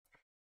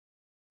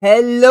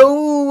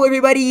Hello,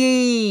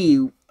 everybody!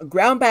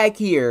 Groundback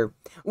here.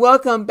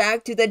 Welcome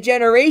back to the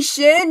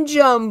Generation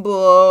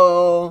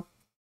Jumble.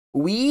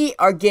 We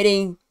are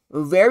getting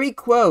very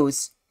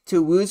close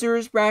to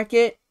losers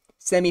bracket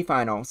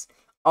semifinals.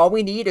 All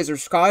we need is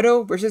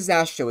Riscado versus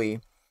Ashley.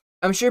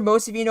 I'm sure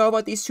most of you know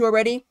about these two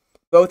already.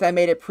 Both have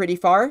made it pretty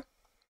far.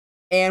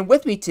 And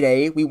with me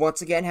today, we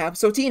once again have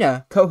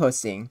Sotina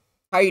co-hosting.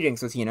 How are you doing,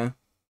 Sotina?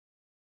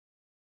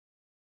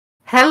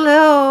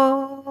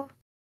 Hello!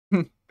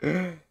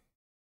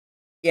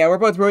 Yeah, we're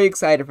both really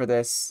excited for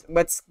this.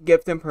 Let's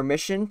give them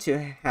permission to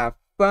have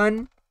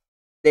fun.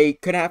 They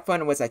could have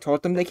fun once I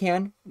told them they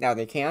can. Now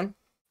they can.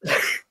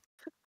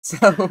 So,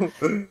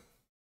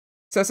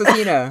 so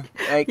Sotina,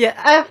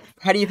 Yeah,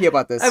 how do you feel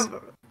about this?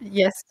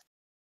 yes.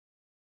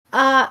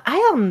 I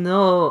don't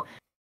know.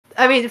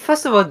 I mean,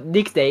 first of all,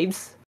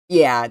 nicknames.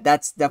 Yeah,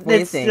 that's definitely a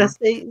Let's thing. just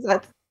say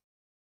that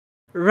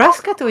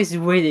Rascato is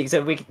winning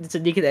the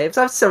nicknames.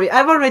 I'm sorry,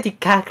 I'm already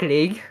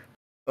cackling.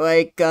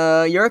 You're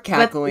But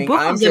cackling. both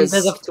I'm of them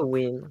deserve just to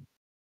win.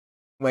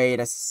 wait.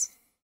 It's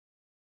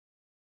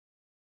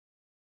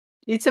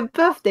a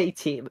birthday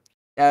team.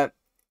 Uh,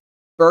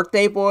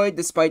 birthday boy,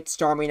 despite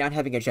Stormy not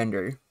having a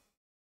gender.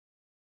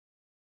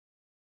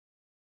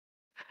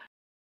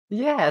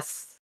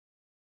 Yes.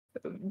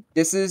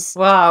 This is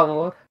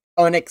Wow.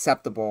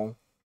 unacceptable.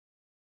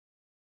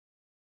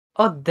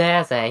 Oh,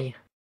 dare they?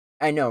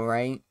 I know,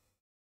 right?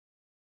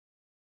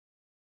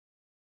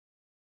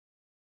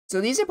 So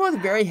these are both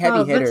very heavy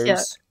But yeah.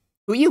 hitters.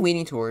 Who are you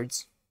leaning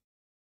towards?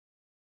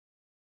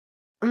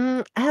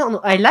 I don't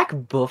know. I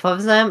like both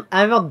of them.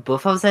 I want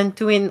both of them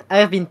to win.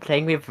 I've been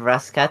playing with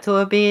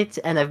Rascato a bit,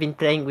 and I've been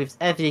playing with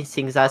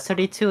everything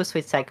Zasoli too, so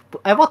it's like,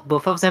 I want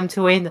both of them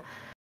to win.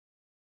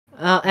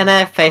 And I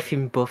have faith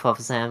in both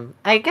of them.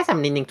 I guess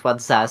I'm leaning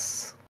towards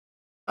Zas.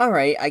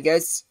 Alright, I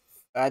guess,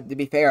 to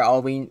be fair,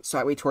 I'll lean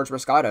slightly towards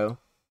Riscado.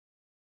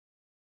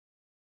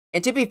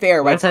 And to be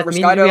fair, Well, that means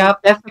we Riscado, are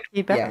perfectly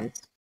yeah,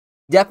 balanced.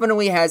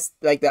 definitely has,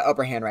 the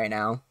upper hand right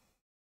now.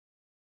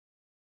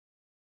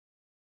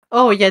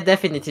 Oh yeah,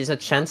 definitely. So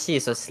Chansey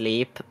is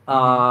asleep.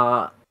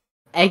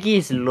 Eggy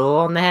is low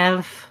on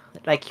health.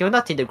 Like, you're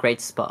not in a great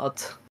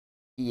spot.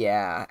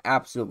 Yeah,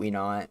 absolutely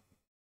not.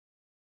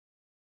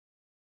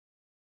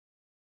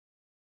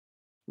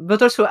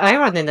 But also,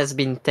 Ironen has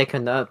been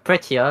taken up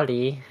pretty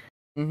early.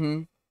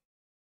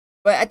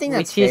 But I think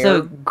that's Which is a fair.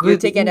 You're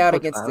good taking it out info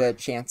to against have. the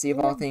Chansey of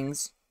all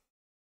things.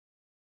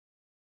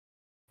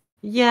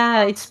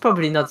 Yeah, it's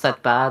probably not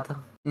that bad. All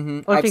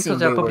I've things seen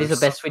considered, way probably the worse.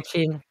 best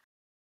switch-in.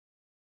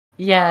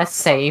 Yeah,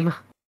 same.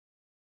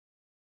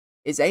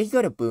 Is Eggy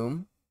go to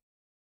Boom?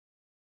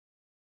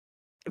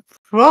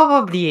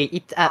 Probably,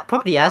 it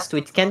probably has to.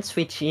 It can't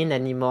switch in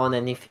anymore on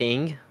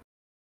anything.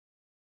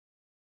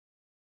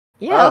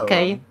 Yeah, Oh.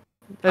 okay.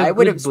 A I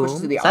would have good switched to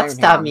boom. the That's Iron Hands.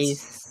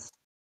 Tammy's.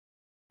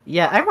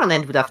 Yeah, Iron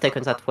Hand would have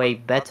taken that way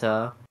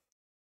better.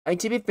 I mean,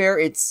 to be fair,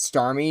 it's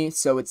Starmie,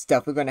 so it's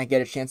definitely going to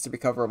get a chance to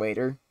recover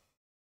later.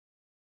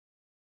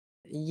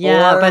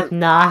 Yeah, but Or,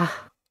 nah.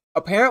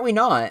 apparently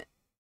not.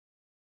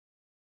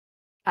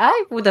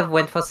 I would have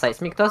went for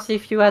Seismic Toss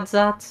if you had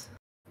that.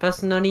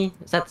 Personally,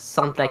 that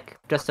sounds like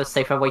just a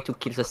safer way to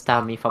kill the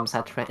Starmie from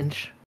that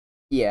range.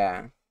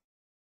 Yeah.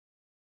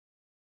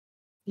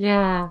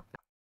 Yeah.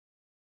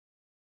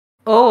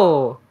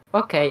 Oh,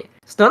 okay.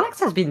 Snorlax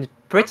has been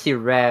pretty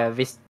rare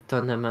this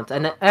tournament,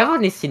 and I've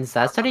only seen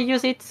Zastali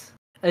use it,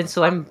 and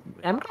so I'm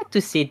glad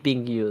to see it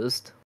being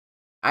used.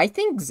 I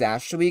think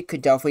Zashly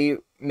could definitely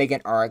make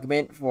an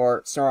argument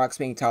for Snorlax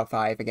being top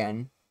 5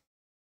 again.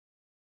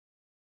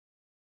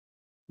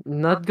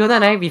 Not gonna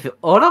lie, with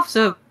all of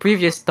the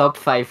previous top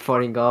 5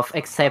 falling off,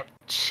 except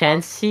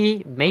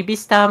Chansey, maybe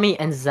Starmie,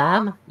 and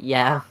Zam,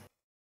 yeah.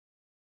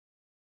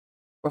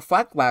 For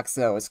Flat Wax,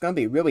 though, it's going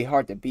to be really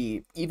hard to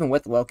beat, even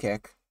with low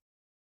kick.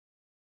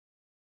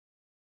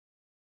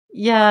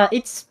 Yeah,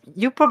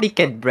 you probably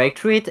can break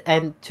through it,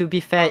 and to be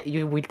fair,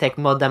 you will take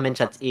more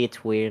damage at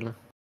it will.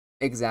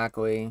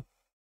 Exactly.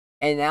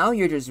 And now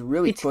you're just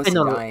really It's close been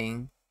to a...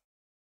 dying.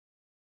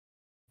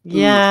 Oof.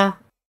 Yeah.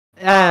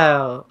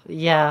 Oh,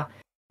 yeah.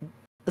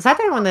 That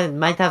one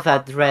might have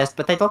had rest,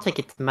 but I don't think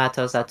it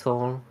matters at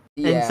all.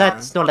 And that Yeah.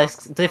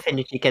 Snorlax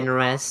definitely can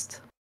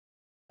rest.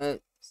 Uh,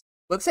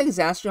 Looks like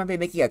Zaster might be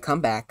making a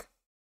comeback.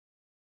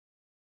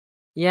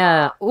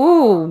 Yeah.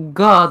 Oh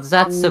God,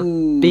 that's a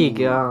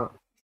big. Ooh.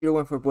 You're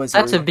going for That's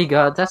a Blizzard. big.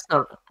 That's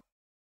not.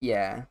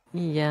 Yeah.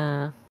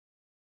 Yeah.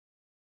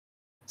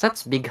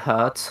 That's big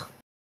hurt.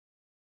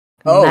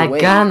 Oh,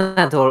 wait.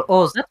 Naganadol.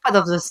 Oh,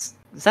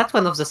 that's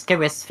one of the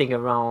scariest thing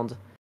around.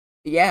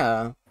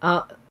 Yeah.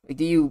 Uh.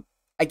 Do you...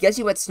 I guess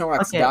you let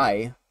Snorlax Okay.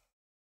 die.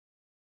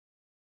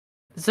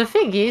 The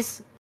thing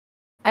is,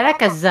 I like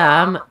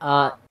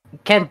Azam.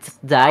 Can't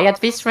die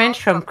at this range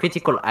from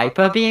critical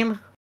hyper beam.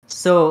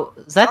 So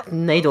that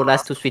Nadal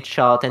has to switch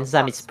out, and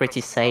Zam is pretty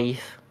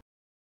safe.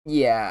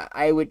 Yeah,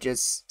 I would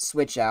just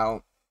switch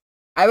out.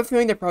 I have a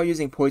feeling they're probably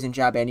using Poison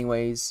Jab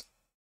anyways.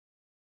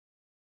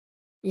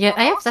 Yeah,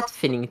 I have that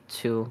feeling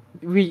too.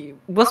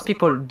 Most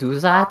people do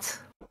that.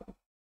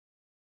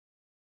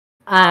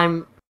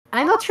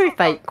 I'm not sure if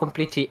I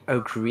completely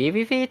agree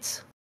with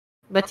it,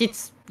 but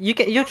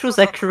you choose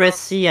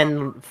accuracy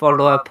and for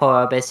lower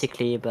power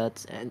basically,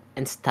 but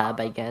and stab,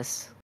 I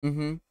guess.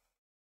 Mm-hmm.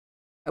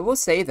 I will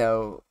say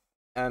though,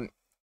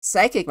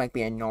 psychic might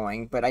be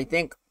annoying, but I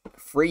think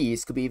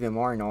freeze could be even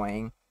more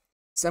annoying.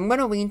 So I'm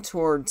gonna lean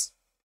towards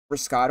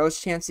Riscato's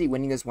Chansey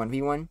winning this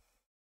 1v1.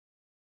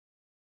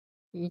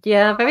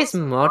 Yeah, there is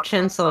more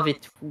chance of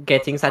it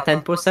getting that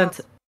 10%,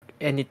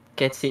 and it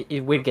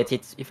will get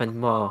it even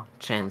more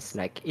chance.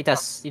 Like it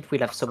will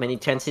have so many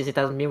chances it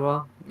has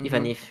mirror,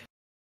 even if.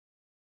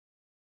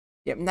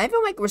 Yeah, not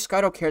even like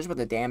Riscato cares about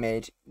the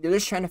damage. They're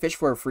just trying to fish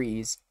for a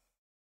freeze.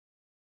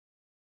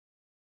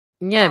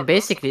 Yeah,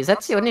 basically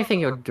that's the only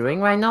thing you're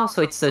doing right now.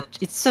 So it's a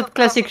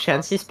classic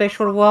chancy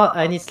special war,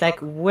 and it's like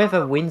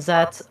whoever wins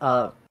that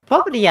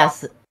probably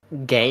has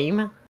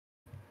game.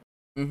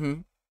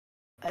 Mm-hmm.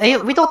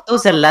 We don't know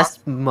the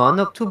last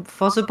mono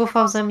for the both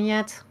of them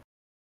yet.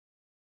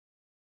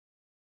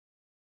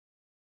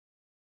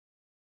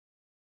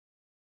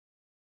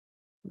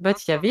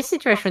 But yeah, this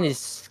situation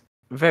is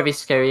very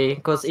scary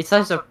because it's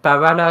either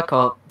Parallax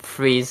or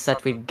Freeze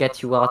that will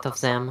get you out of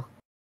them.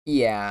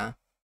 Yeah.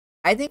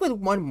 I think with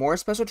one more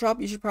special drop,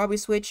 you should probably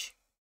switch.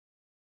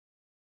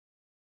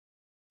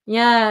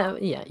 Yeah,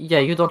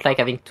 you don't like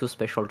having two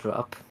special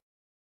drop.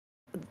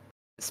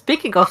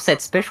 Speaking of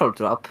said special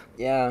drop.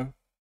 Yeah.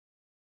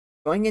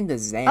 Going into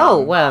Zam. Oh,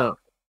 well.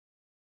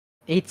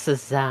 It's a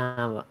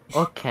Zam.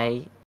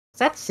 Okay.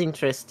 That's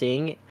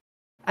interesting.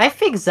 I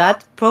think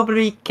that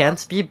probably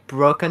can't be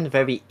broken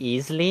very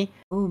easily.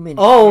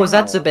 Oh,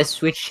 that's the best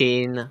switch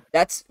in.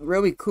 That's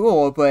really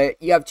cool,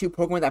 but you have two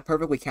Pokemon that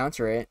perfectly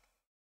counter it.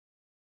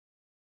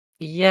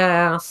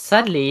 Yeah,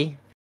 sadly.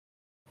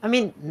 I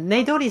mean,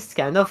 Nadol is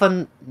kind of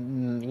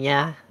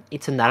yeah,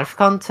 it's an half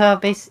counter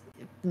base.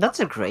 Not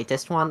the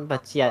greatest one,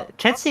 but yeah,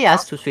 Chansey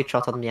has to switch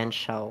out on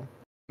Mienshao.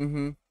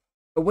 Mm-hmm.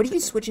 But what do you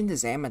switch into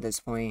Zam at this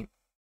point?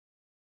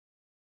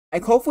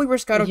 Like, hopefully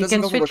Riscato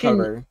doesn't go for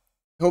recover.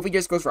 Hopefully he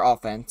just goes for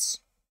offense.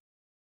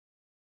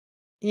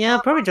 Yeah,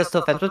 probably just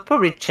offense, but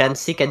probably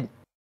Chansey can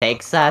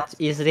take that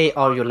easily,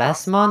 or your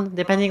last mon,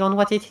 depending on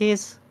what it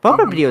is.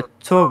 Probably a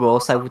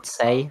Tauros, I would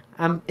say.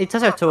 It's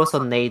either Tauros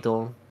or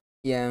Nadal.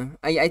 Yeah,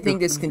 I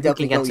think this can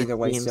definitely go either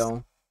way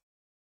still.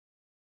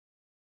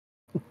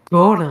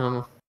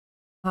 Golem.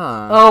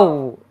 Huh.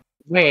 Oh,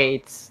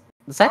 wait.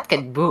 That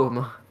can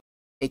boom.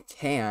 It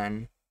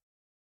can.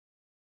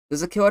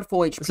 Does it kill at full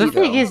HP, The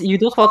thing is, you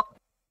don't want...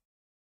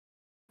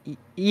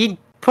 It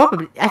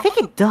probably... I think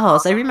it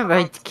does. I remember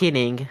it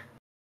killing.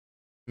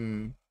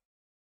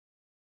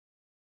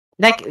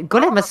 Like,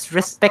 Golem has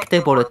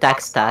respectable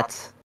attack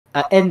stats.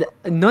 And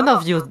none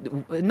of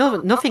you...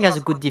 nothing has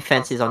good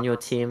defenses on your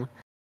team.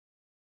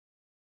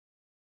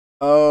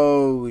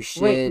 Oh,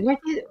 shit.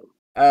 Wait,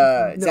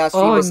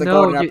 Zastri was the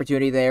golden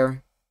opportunity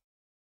there.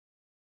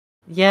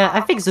 Yeah, I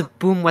think the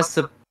boom was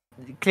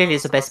clearly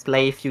the best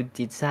play if you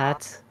did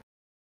that.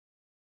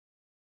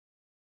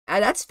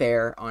 That's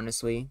fair,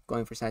 honestly,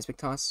 going for Seismic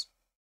Toss.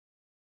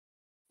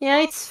 Yeah,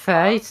 it's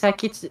fair. It's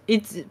like it's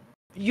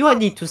you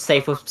need to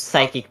save for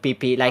Psychic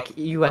PP. Like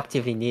you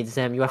actively need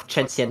them. You have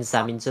Chansey and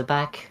Zam in the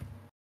back.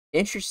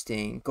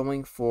 Interesting.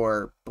 Going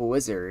for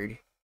Blizzard.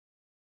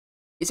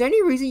 Is there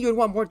any reason you would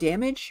want more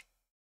damage?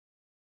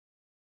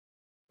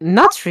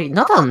 Not really.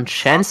 Not on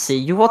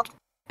Chansey. You want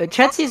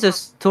Chansey is a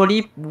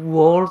story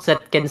wall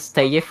that can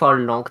stay here for a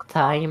long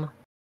time.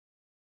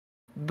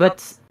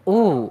 But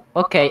oh,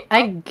 okay.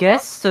 I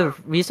guess the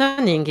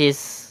reasoning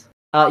is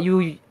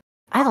you.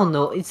 I don't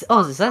know. It's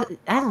I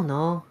don't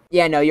know.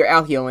 Yeah, no, you're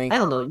out healing. I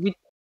don't know.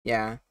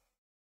 Yeah,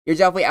 you're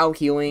definitely out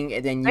healing,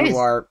 and then you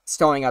are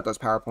stalling out those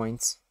power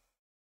points.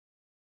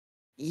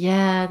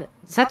 Yeah,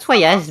 that's why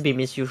Ice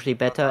Beam is usually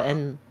better,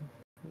 and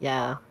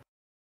yeah,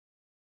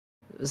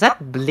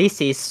 that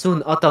Bliss is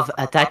soon out of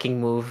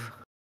attacking move.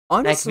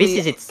 Honestly, like this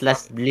is its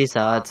last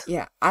Blizzard.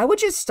 Yeah, I would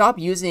just stop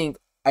using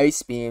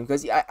Ice Beam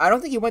because I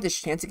don't think you want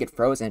this chance to get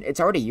frozen. It's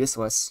already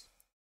useless.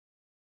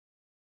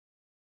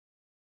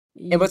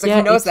 It looks like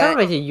he knows that.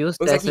 Looks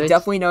like he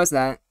definitely knows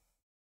that.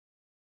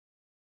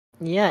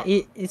 Yeah,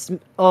 it's...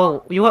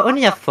 Oh, you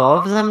only have 4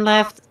 of them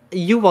left.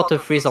 You want to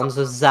freeze on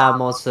the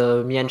Zam or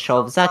the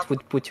Mienshao. That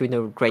would put you in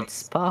a great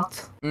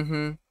spot.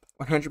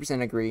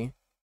 100% agree.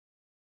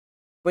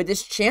 But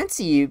this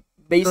Chansey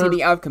basically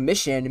being out of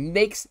commission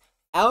makes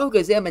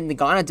Alakazam and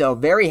Naganadel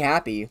very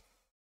happy.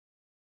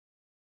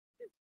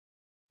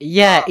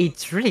 Yeah,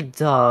 it really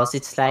does.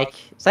 It's like...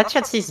 That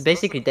Chansey is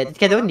basically dead. It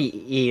can only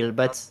heal,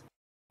 but...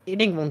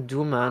 Healing won't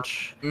do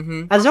much.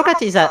 As long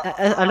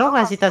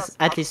as it has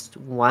at least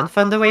one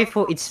Thunder Wave,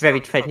 it's very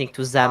threatening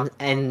to Zam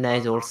and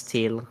Nadal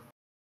still.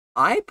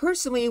 I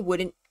personally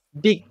wouldn't...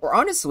 Or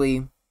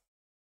honestly...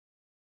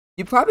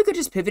 You probably could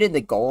just pivot in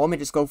the Golem and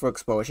just go for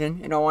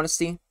Explosion, in all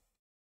honesty.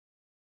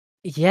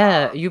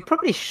 Yeah, you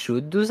probably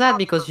should do that,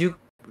 because you...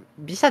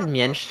 Besides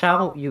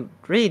Mienshao, you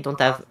really don't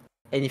have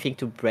anything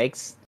to break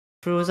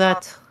through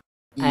that.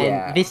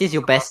 Yeah. And this is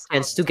your best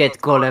chance to get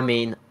Golem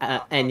in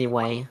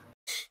anyway.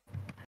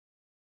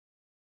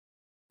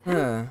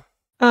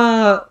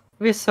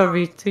 We're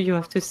sorry to you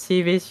have to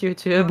see this,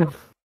 YouTube.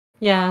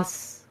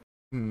 Yes.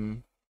 Hmm.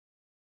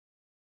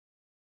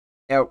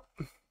 Oh,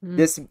 Mm.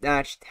 this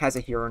match has a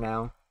hero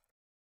now.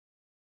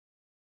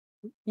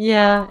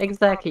 Yeah,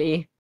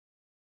 exactly.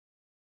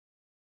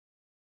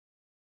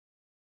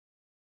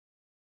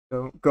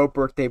 Go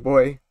birthday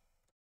boy.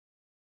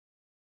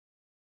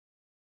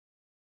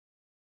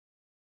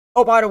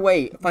 Oh, by the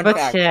way, fun But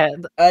fact.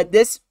 yeah.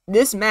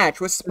 This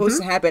match was supposed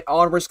Mhm. to happen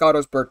on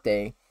Riscato's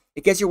birthday.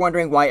 In case you're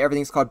wondering why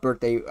everything's called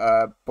birthday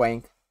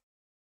blank.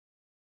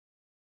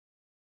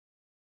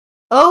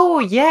 Oh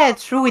yeah,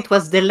 true. It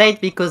was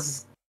delayed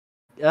because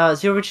the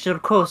original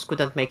course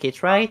couldn't make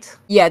it, right?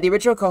 Yeah, the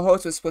original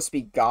co-host was supposed to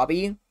be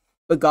Gabi,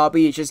 but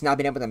Gabi has just not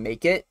been able to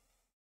make it.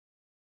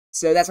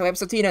 So that's why I'm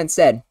Sotina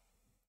instead.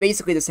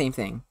 Basically the same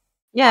thing.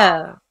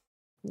 Yeah.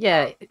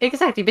 Yeah,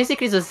 exactly.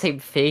 Basically the same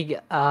thing.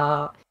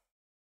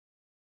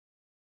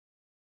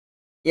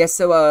 Yeah,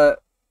 so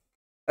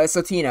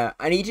Sotina,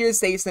 I need you to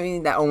say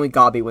something that only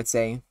Gabi would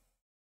say.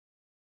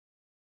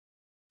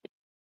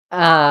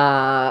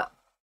 Uh.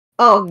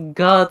 Oh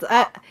God,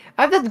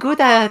 I'm not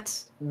good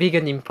at being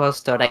an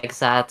imposter like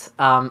that.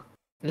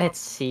 Let's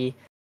see.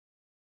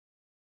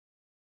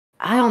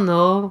 I don't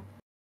know.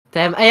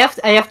 Damn, I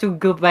have to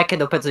go back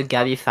and open the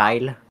Gabi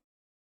file,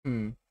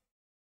 Hmm.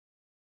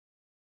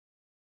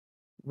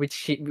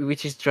 which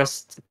is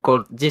just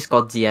called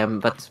Discord DM,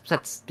 but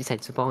that's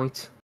besides the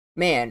point.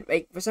 Man,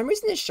 like for some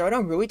reason this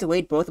showdown really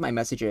delayed both of my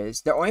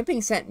messages. They're only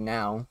being sent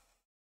now.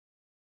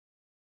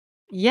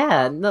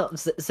 Yeah, no,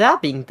 they are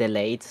being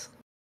delayed.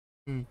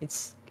 Hmm.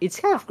 It's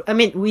kind of. I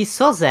mean, we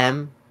saw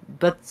them,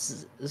 but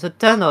the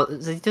turn order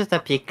they just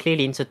appear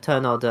clearly in the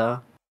turn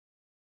order.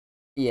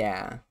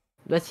 Yeah.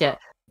 But yeah,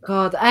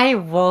 God, I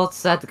want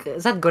that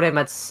golem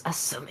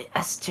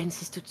has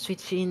chances to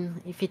switch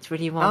in if it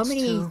really How wants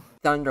many to.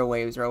 Thunder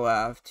Waves are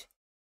left?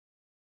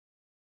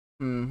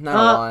 Not a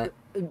Uh, lot.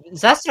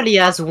 Zastali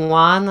has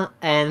one,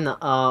 and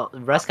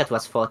Rascat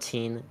was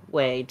 14,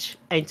 which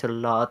ain't a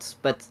lot,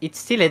 but it's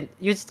still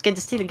you can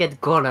still get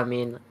golem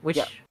in, Yeah. which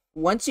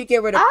Once you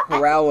get rid of ah,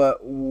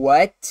 Parawa,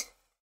 what?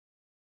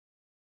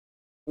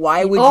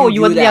 Why would oh, you you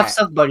do only have that?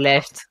 softball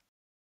left.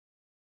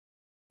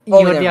 Oh,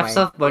 You only never have mind.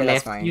 softball Yeah, that's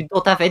left. fine. You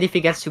don't have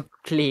anything else to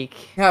click.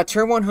 Yeah,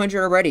 turn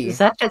 100 already.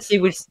 That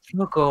Chatsy will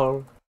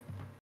struggle.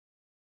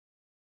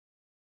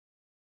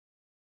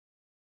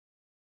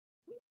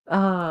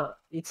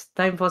 It's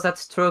time for that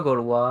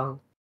struggle war.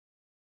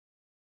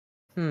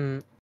 Hmm.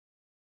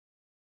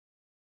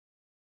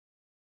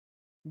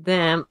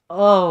 Damn.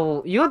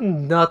 Oh, you're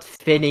not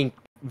feeling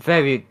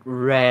very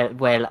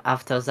well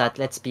after that,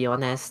 let's be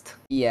honest.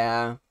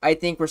 Yeah, I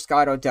think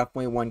Riscato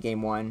definitely won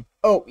game one.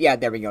 Oh, yeah,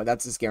 there we go.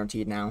 That's just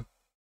guaranteed now.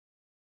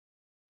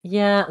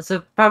 Yeah,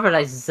 the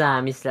paralyzed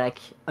Zam is like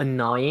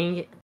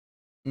annoying.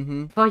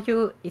 Mm-hmm. For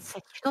you, it's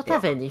like you don't Yeah,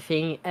 have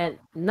anything, and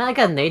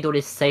Naga Nadal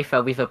is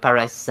safer with a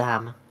paralyzed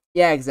Zam.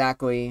 yeah,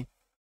 exactly.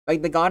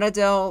 Like the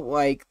Gonadel,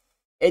 like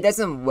it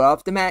doesn't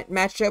love the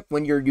matchup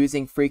when you're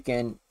using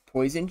freaking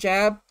poison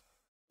jab,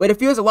 but it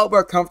feels a lot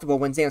more comfortable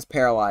when Zam's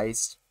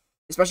paralyzed,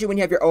 especially when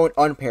you have your own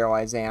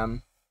unparalyzed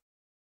Zam.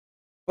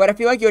 But I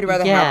feel like you would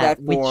rather have Yeah,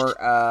 that which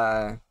for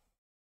or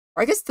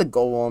I guess the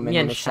Golem and then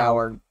Mian the Shao.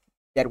 Shower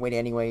Deadweight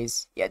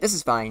anyways. Yeah, this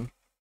is fine.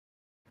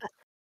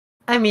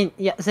 I mean,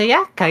 yeah, they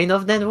are kind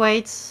of dead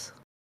weights,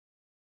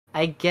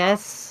 I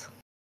guess.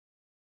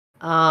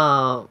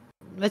 Uh,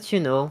 but you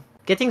know,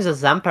 getting the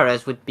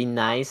Zamparas would be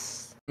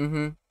nice.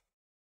 Mm-hmm.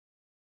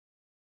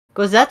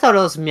 Because that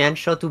allows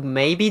Miancho to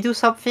maybe do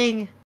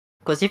something.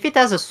 Because if it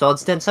has a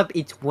Swords Dance up,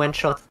 it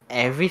one-shot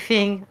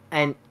everything.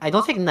 And I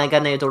don't think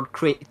Naganador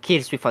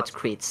kills without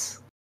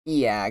crits.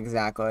 Yeah,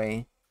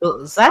 exactly.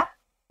 So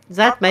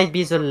that might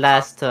be the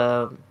last,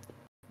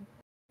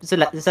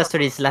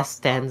 Zastory's last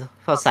stand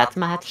for that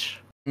match.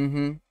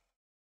 Mm-hmm.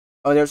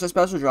 Oh, there's a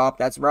special drop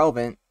that's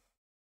relevant.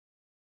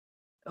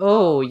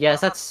 Oh,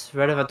 yes, that's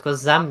relevant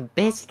because Zam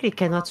basically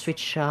cannot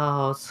switch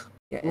out.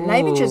 Yeah, and not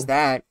even just Ooh.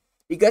 that.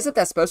 Because of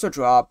that special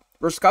drop,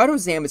 Roscato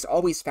Zam is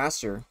always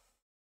faster.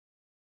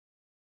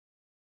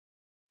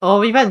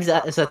 Oh, even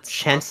that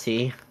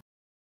Chansey.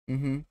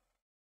 Mm-hmm.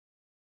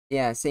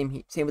 Yeah, same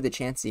with the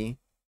Chansey.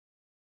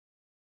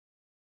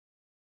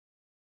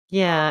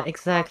 Yeah,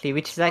 exactly.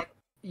 Which is like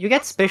you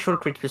get special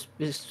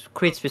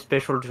crits with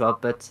special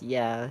drop, but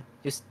yeah,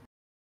 you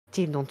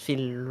still don't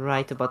feel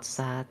right about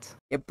that.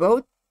 Yeah,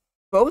 both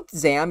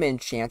Zam and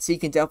Chansey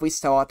can definitely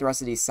stall out the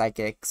rest of these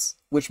psychics,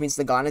 which means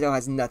the Gonadel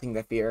has nothing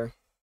to fear.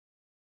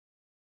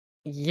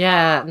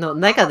 Yeah, no,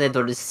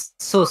 Naganador is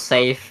so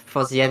safe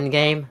for the end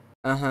game.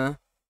 Uh-huh.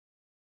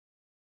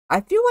 I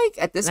feel like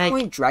at this Like,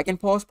 point, Dragon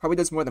Pulse probably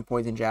does more than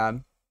Poison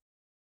Jab.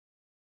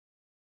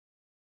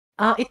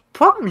 it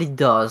probably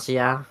does,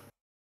 yeah.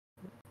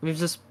 With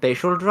the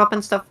special drop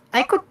and stuff.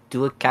 I could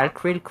do a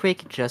calc real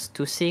quick just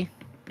to see.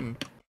 Hmm.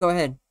 Go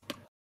ahead.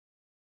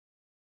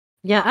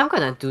 Yeah, I'm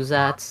gonna do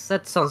that.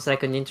 That sounds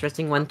like an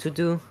interesting one to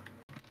do.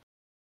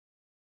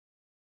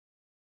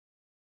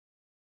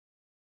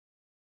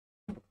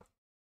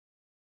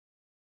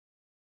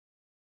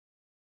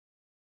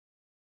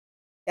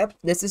 Yep,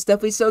 this is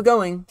definitely still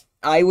going.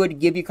 I would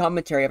give you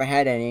commentary if I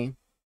had any.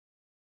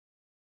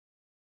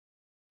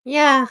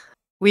 Yeah,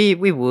 we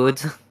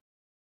would.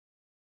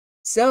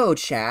 So,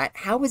 chat,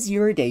 how was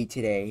your day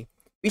today?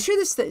 Be sure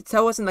to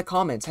tell us in the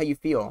comments how you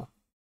feel.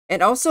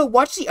 And also,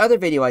 watch the other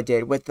video I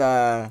did with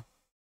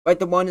like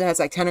the one that has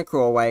like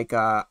tentacle like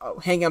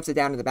hanging upside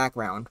down in the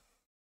background.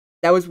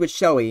 That was with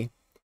Shelly.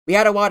 We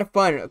had a lot of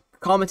fun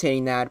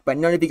commentating that, but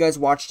none of you guys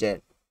watched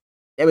it.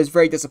 It was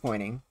very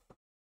disappointing.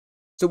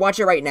 So watch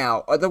it right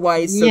now,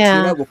 otherwise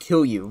Yeah, Sotina will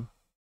kill you.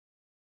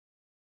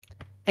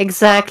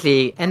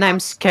 exactly. And I'm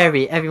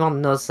scary.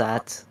 Everyone knows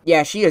that.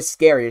 Yeah, she is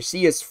scary.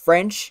 She is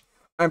French.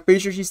 I'm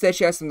pretty sure she said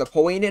she has some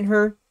Napoleon in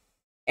her,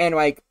 and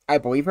like I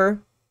believe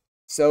her.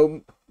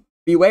 So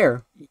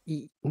beware.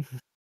 Y-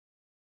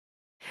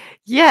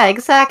 Yeah,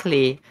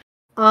 exactly.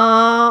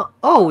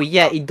 Oh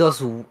yeah, it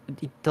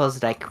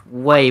does like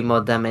way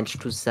more damage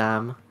to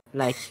them.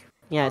 Like,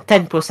 yeah,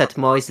 10%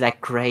 more is like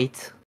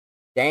great.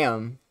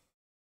 Damn.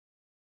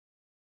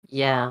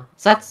 Yeah,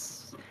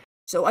 that's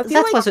So I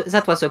feel that like was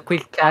that was a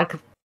quick calc.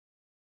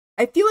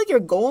 your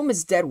golem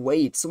is dead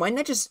weight. So why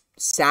not just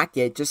sack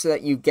it just so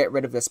that you get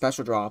rid of the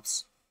special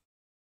drops?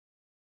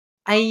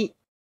 I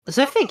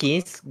The thing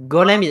is,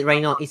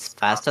 right now is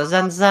faster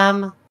than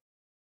them,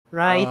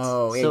 right?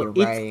 Oh yeah, you're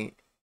So it right.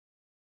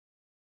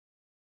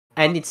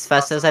 and it's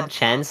faster than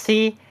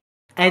Chansey.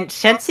 And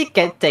Chansey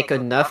can't take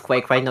an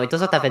earthquake right now. It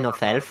doesn't have enough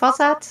health for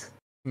that.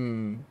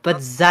 Hmm.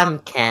 But Zam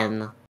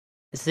can.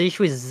 The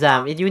issue is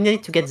Zam. You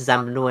need to get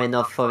Zam low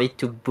enough for it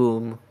to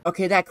boom.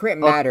 Okay, that crit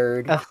Or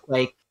mattered,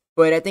 earthquake.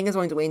 but I think it's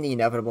going to win the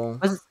inevitable.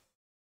 But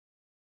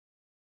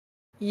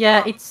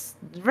yeah, it's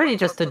really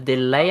just a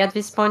delay at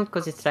this point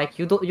because it's like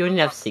you only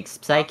have 6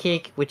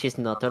 psychic, which is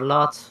not a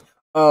lot.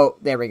 Oh,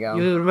 there we go.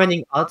 You're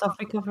running out of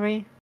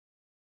recovery.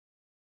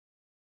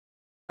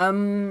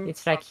 Um,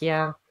 It's like,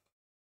 yeah,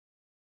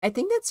 I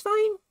think that's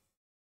fine.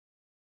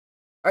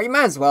 Or you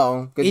might as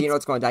well, because you know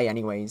it's it's going to die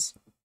anyways.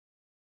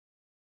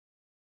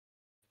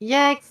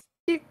 yeah,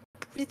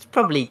 it's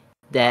probably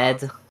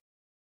dead.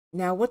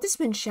 Now, what does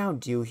Min Shao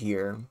do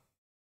here?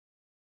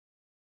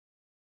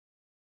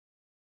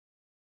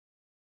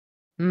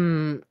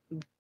 Hmm.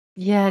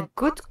 Yeah,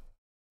 good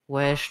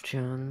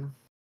question.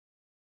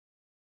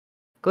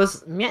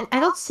 Because I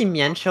don't see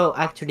Miancho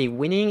actually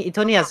winning. It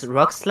only has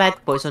Rock Slide,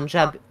 Poison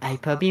Jab,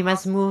 Hyper Beam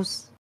as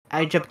moves.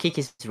 Eye Drop Kick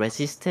is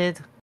resisted.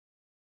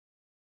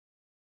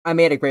 I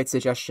made a great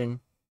suggestion.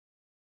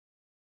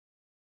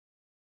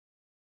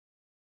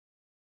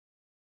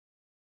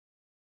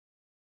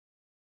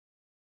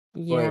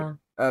 Wait, Yeah.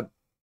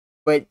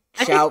 but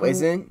I think Shao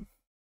isn't?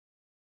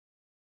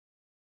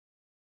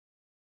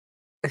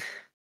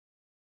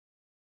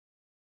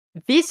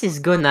 this is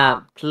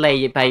gonna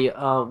play by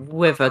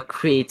whoever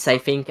crits, I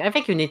think. I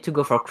think you need to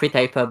go for crit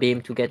Hyper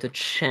Beam to get a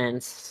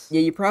chance.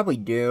 Yeah, you probably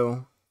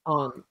do.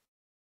 On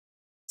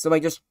So,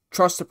 like, just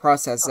trust the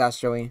process,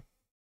 actually.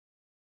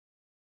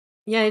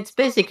 Yeah, it's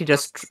basically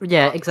just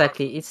yeah,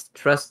 exactly. It's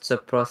trust the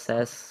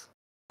process.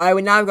 I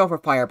would not have gone for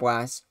Fire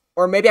Blast.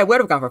 Or maybe I would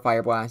have gone for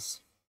Fire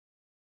Blast.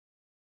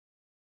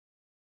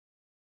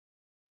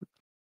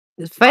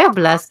 Fire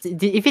Blast,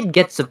 if it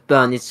gets a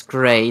burn, it's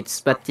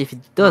great, but if it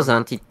Hmm.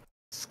 doesn't,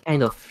 it's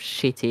kind of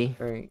shitty,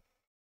 Right.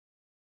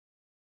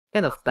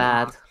 kind of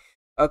bad.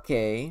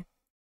 Okay.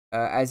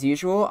 As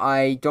usual,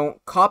 I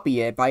don't copy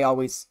it, but I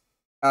always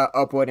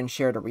upload and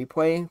share the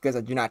replay because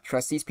I do not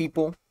trust these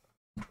people.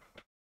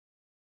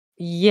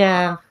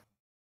 Yeah,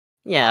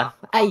 yeah,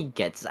 I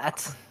get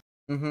that.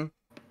 Mm-hmm.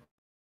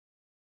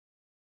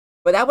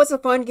 But that was a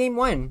fun game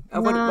one.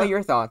 What are Uh,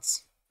 your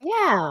thoughts?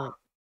 yeah,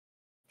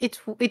 it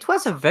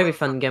was a very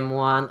fun game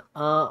one.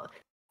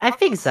 I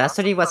think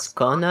Zasoli was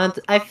cornered.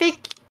 I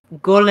think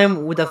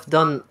Golem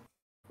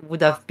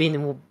would have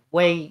been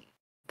way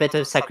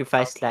better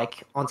sacrificed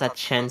like on that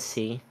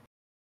Chansey.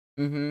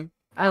 Mm-hmm.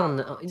 I don't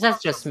know.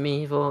 That's just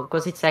me though,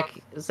 because it's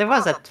like there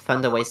was that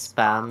Thunderwave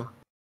spam.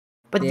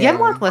 But game Yeah.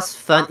 one was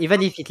fun,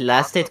 even if it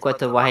lasted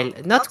quite a while.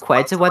 Not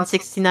quite the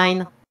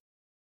 169,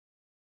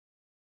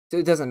 So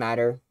it doesn't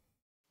matter.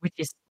 which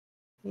is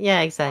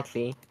yeah,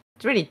 exactly.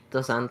 It really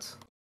doesn't.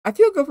 I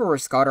feel good for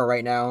Riscato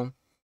right now.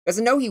 Because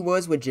I know he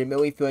was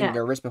legitimately feeling Yeah,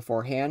 nervous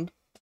beforehand.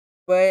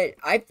 But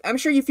I'm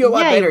sure you feel a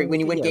lot yeah, better when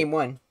you win yeah. game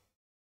one.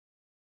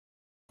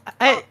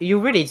 You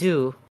really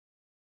do.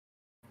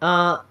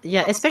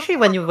 Yeah, especially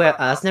when you were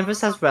as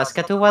nervous as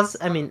Rascato was.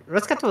 I mean,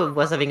 Rascato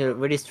was having a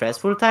really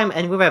stressful time,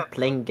 and we were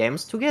playing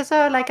games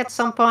together, like at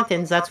some point,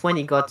 and that's when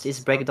he got his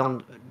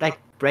breakdown,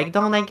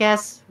 I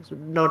guess.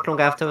 Not long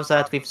after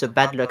that, with the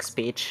bad luck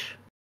speech,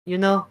 you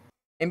know.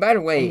 And by the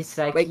And way, it's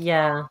like, like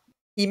yeah,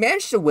 he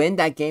managed to win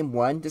that game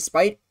one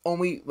despite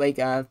only like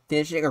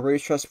finishing a really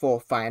stressful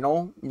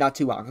final not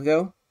too long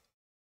ago.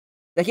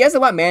 Like he has a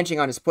lot managing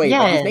on his plate,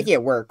 but he's yeah, making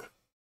it work.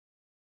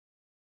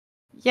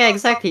 yeah,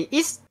 exactly.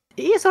 He's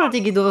already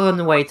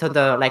given weight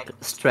under like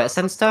stress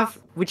and stuff,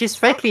 which is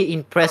frankly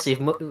impressive.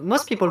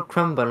 Most people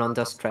crumble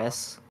under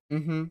stress.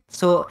 Mm-hmm.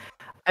 So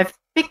I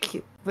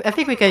I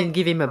think we can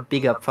give him a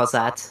big up for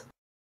that.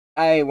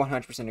 I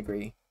 100%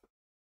 agree.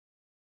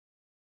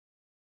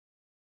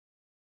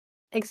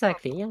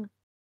 Exactly, yeah.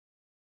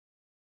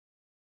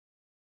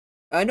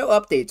 No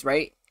updates,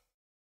 right?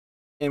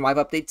 In live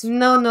updates?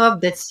 No, no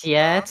updates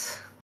yet.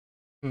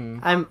 Hmm.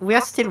 We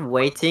are still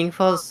waiting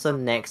for the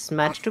next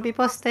match to be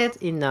posted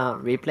in a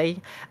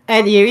replay.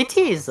 And here it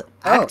is.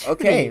 Oh,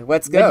 okay, Actually,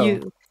 let's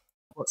go.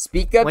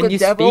 Speak of when the you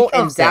devil speak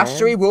and of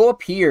Zastri them, will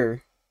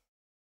appear.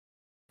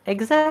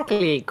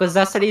 exactly, because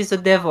Zasali is the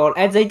devil,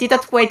 and they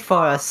didn't wait for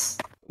us.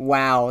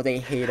 Wow, they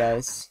hate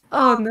us.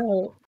 Oh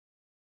no.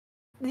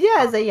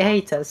 Yeah, they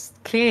hate us,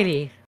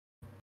 clearly.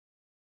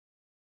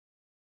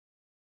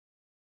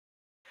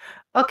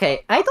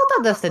 Okay, I don't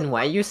understand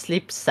why you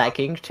sleep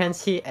sacking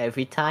Chansey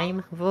every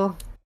time, though.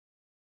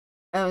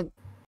 Uh,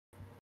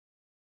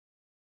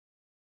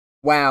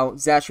 wow,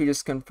 Zastri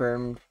just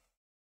confirmed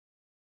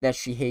that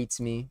she hates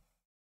me.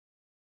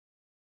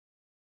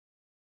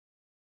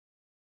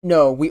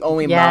 No, we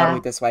only mildly Yeah,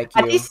 dislike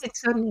at you. least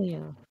it's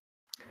only.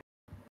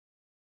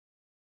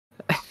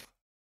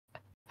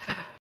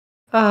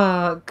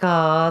 Oh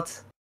god.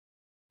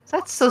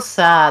 That's so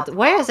sad.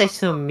 Why are they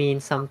so mean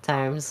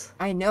sometimes?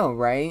 I know,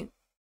 right?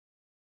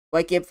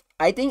 Like, if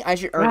I think I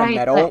should earn a Right,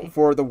 medal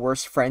for the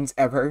worst friends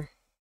ever.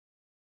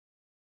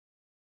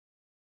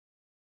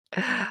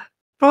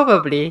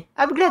 probably.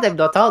 I'm glad I'm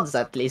not on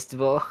that list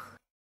though.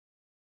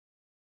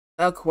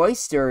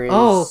 Cloister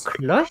Oh, is...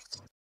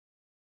 Cloth?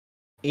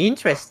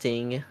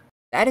 Interesting.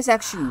 That is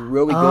actually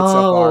really good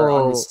so far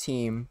on this Oh,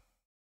 team.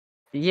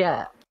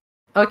 yeah.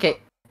 Okay,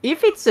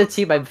 if it's the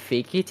team I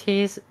think it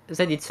is,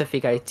 then it's a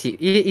thing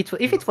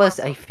if it was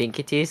I think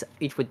it is,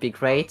 it would be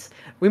great.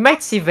 We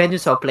might see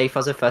Venusaur play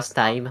for the first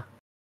time.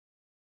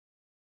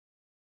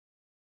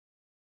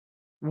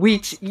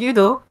 Which,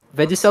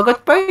 Venusaur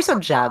got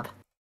Poison Jab.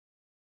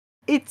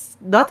 It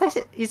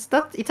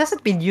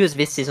hasn't been used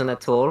this season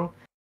at all.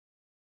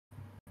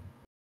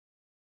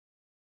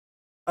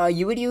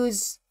 You would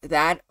use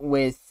that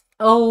with...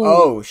 Oh,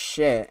 Oh,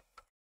 shit.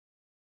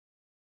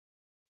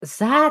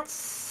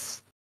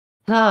 that's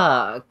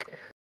stuck.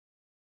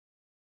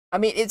 I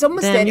mean, it's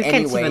almost Then dead you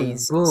can't even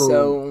anyways, boom.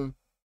 so...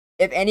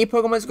 If any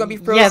Pokemon is going to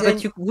be Yeah, but frozen,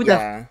 you would have.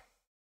 yeah.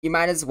 You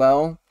might as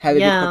well have it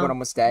be the Pokemon Yeah,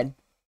 almost dead.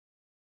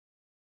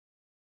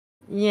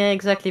 yeah,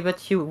 exactly.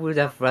 But you would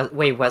have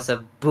way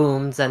rather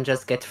boomed than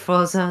just get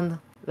frozen.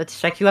 But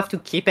it's like you have to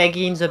keep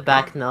Eggy in the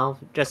back now,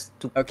 just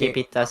to keep Okay,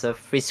 it as a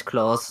freeze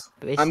clause,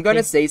 I'm gonna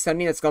basically. say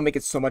something that's gonna make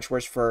it so much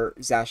worse for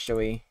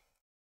Zastui.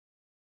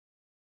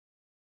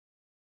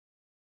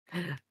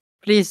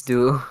 Please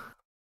do.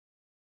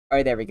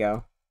 Alright, there we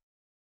go.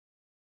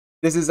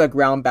 This is a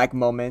ground back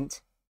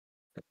moment.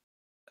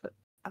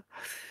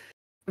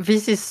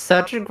 This is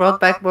such a ground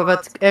back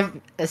moment,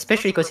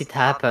 especially because it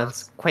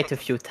happens quite a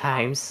few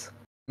times.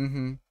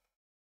 Mm-hmm.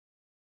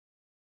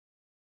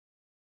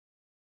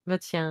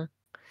 But yeah.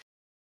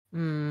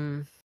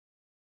 Hmm.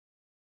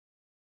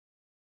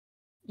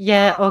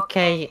 Yeah,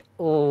 okay.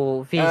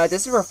 Oh, This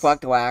is this.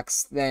 Reflect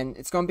Wax, then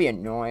it's gonna be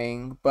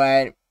annoying,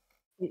 but...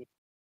 Y-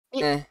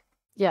 Eh.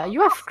 Yeah,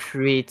 you have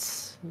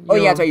crits. Oh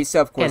yeah, that's You right, you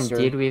still have can Cloister.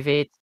 deal with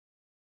it.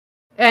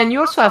 And you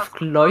also have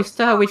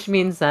Cloister, which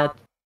means that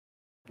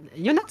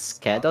you're not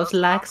scared of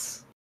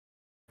Lax.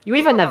 You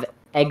even have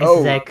Oh,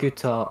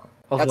 Executor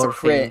of that's a all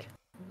thing. crit.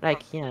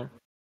 Like, yeah.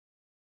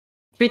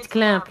 Crit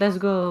Clamp, let's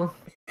go.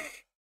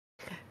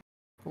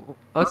 Jesus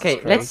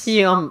Okay, let's Christ.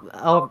 see.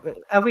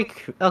 Are we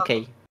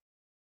okay?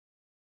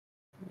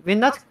 We're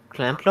not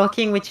clamp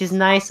locking, which is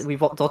nice. We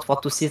don't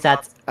want to see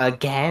that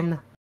again.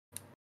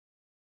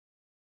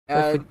 What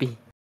Uh, would be?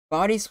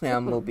 Body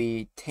Slam will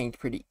be tanked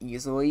pretty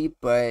easily,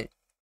 but...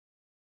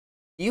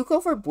 Do you go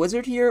for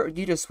Blizzard here, or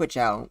do you just switch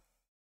out?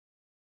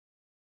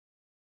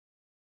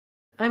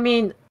 I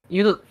mean,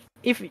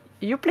 if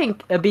you're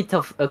playing a bit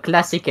of a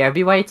classic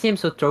RBY team,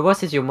 so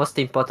Tauros is your most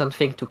important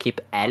thing to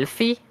keep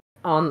healthy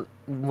on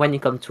when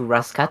it comes to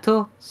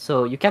Rascato.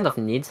 So you kind of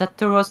need that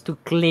Tauros to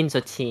clean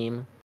the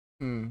team,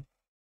 Hmm.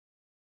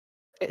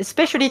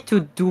 especially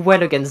to do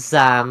well against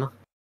Zam.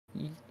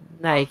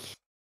 Like,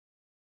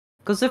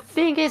 because the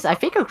thing is, I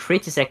think a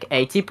crit is like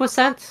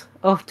 80%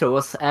 of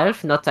Tauros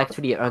health, not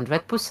actually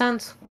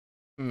 100%.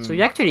 So you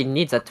Hmm. actually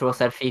need that Tauros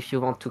health if you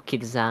want to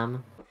kill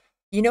Zam.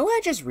 You know what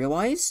I just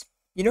realized?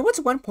 You know what's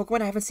one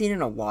Pokemon I haven't seen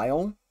in a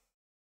while?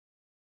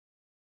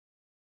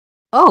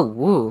 Oh,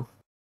 woo.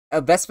 A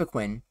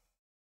Vespiquen.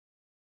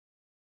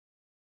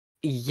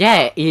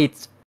 Yeah,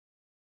 it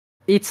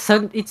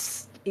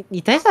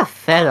either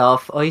fell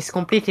off or is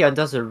completely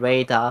under the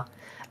radar.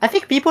 I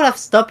think people have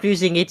stopped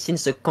using it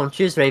since the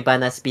Confuse Ray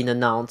ban has been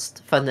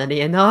announced,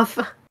 funnily enough.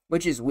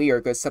 Which is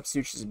weird, because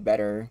Substitution is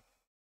better.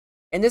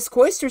 And this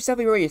Cloister's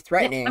definitely really Yeah,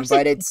 threatening,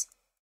 but it's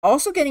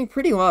also getting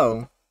pretty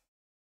low.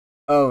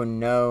 Oh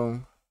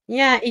no.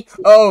 yeah,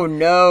 Oh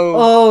no.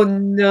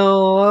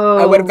 oh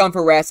I would have no. gone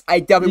for rest. I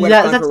definitely would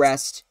have Yeah, gone for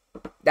rest.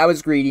 That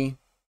was greedy.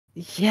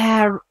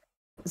 yeah,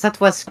 that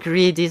was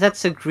greedy.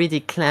 That's a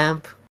greedy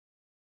clamp.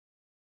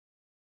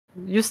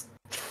 You, s-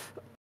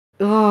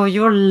 oh,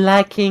 you're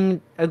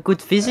lacking a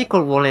good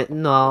physical wallet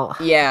now.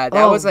 Yeah,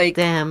 that was Oh, like...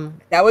 damn.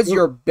 That was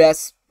your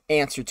best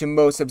answer to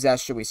most of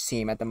Zastry's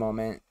team at the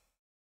moment.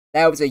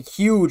 That was a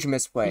huge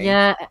misplay.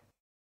 Yeah,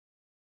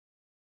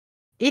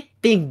 it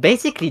being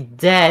basically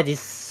dead is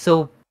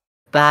so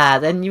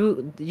bad, and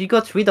you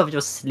got rid of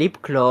your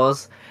sleep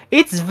clause.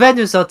 It's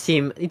Venusaur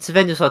team. It's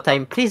Venusaur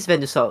time. Please,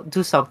 Venusaur,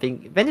 do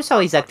something.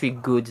 Venusaur is actually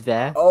good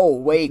there. Oh,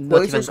 wait,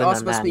 Not even Cloyster's gonna also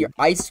supposed to be your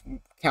land. ice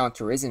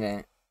counter, isn't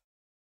it?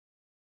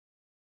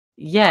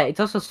 Yeah, it's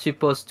also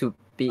supposed to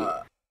be.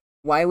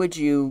 Why would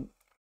you...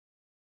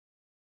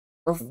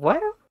 Well,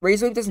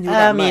 Razor Leaf doesn't do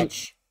that I mean,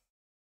 much.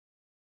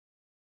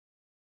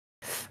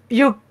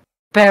 you're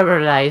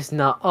paralyzed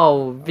now.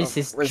 Oh, this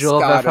is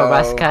Jover for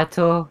Riscato.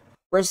 Rascato.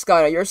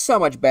 Riscato, you're so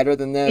much better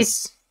than It.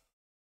 this.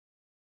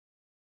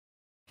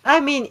 I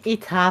mean,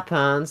 it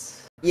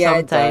happens. Yeah,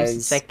 it Sometimes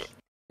it's does. like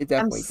It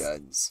I'm. definitely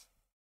does.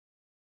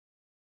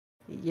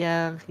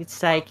 Yeah,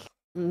 it's like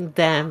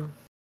damn.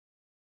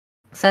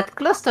 That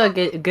cluster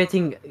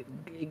getting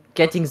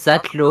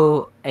that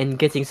low and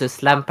getting the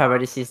slam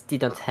paralysis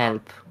didn't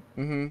help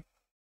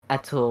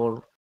at all.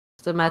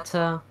 What's the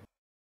matter?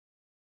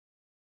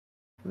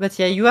 But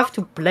yeah, you have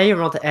to play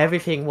around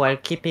everything while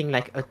keeping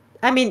like a.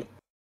 I mean,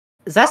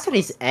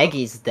 Zastory's egg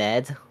is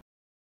dead.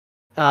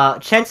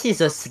 Chansey is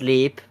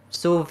asleep,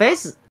 so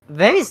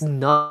there is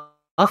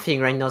nothing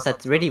right now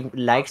that really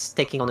likes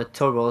taking on a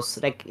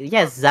Tauros. Like,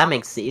 yes, Zam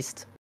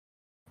exists,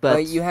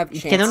 but you have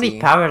it can only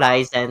Chansey.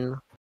 paralyze and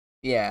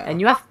Yeah.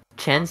 you have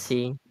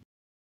Chansey.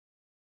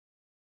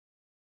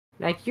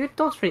 Like, you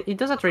don't it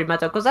doesn't really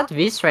matter, because that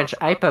V-Range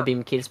Hyper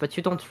Beam kills, but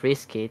you don't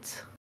risk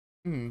it.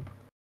 You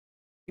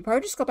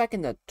probably just go back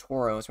into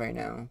Tauros right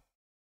now.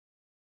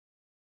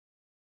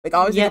 Like,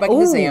 I was gonna go back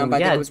into Zam,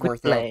 but I think it was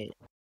worth it.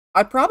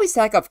 I'd probably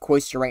stack up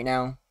Cloyster right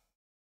now.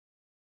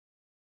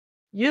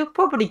 You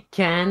probably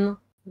can,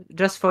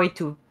 just for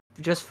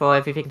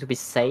everything to be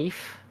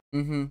safe.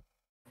 Yeah,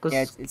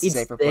 it's a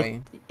safer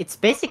play. It's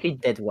basically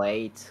dead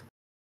weight.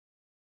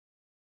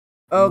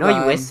 Oh, no,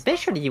 God. you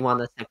especially want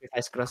to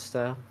sacrifice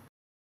Cluster.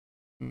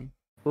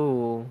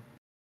 Ooh.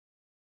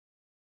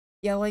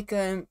 Yeah, like,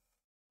 I'm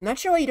not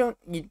sure why you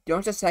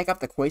don't just stack up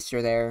the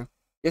Cloyster there.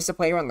 Just to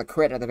play around the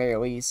crit at the very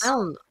least.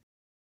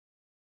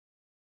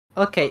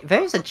 Okay,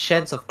 there is a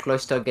chance of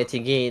Cloyster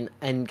getting in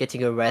and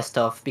getting a rest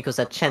off, because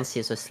that chance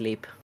is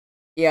asleep.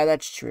 Yeah,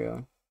 that's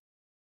true.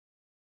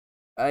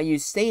 You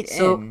stayed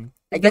in.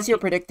 I guess you're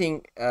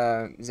predicting,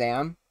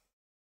 Zam.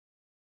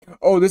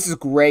 Oh, this is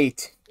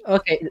great.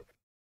 Okay.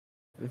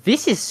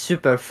 This is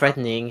super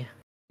threatening.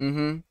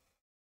 You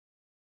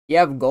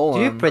have Golem.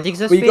 Do you predict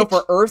the switch? switch? You go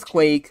for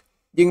Earthquake.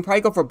 You can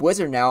probably go for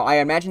Blizzard now. I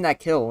imagine that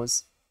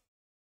kills.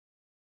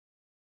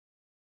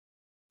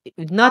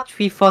 Not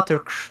without a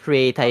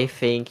crit, I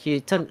think. I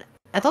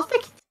don't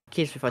think it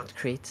kills without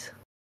crit.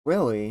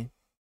 Really?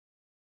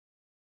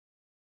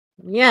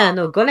 Yeah,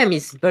 no, Golem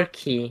is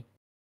bulky.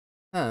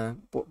 Huh.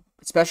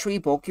 Especially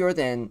bulkier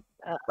than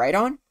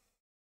Rhydon?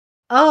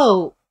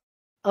 Oh!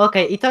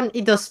 Okay, it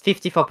does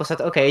 54%.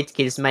 Okay, it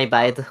kills, my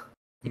bad.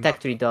 It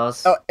actually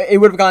does. Oh, it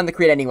would have gotten the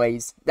crit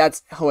anyways.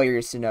 That's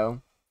hilarious to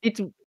know.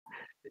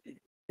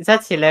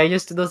 That's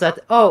hilarious to know that.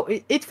 Oh,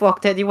 it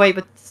worked anyway,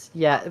 but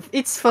yeah,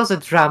 it's for the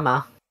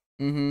drama.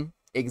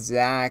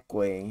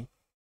 Exactly.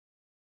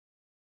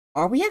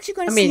 Are we actually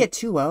going to see a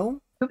 2-0?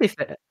 To be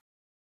fair,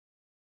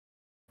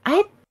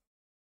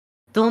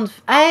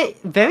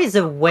 there is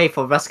a way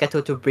for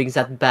Rascato to bring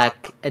that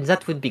back, and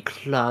that would be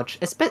clutch.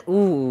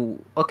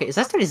 Ooh, okay,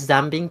 Zastory's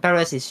Zam being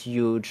paralyzed is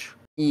huge.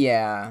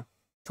 Yeah.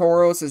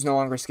 Tauros is no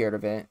longer scared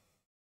of it.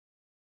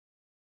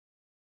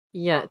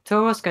 Yeah,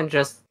 Tauros can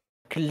just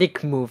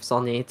click moves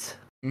on it.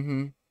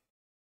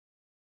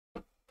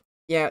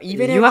 Yeah,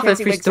 even you if have a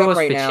Chansey free wakes up Tauros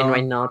right switch in now.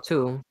 right now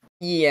too.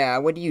 Yeah,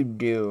 what do you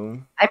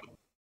do?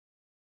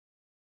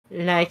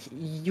 Like,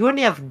 you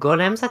only have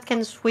golems that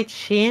can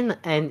switch in,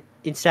 and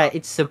it's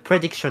a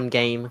prediction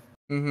game.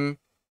 You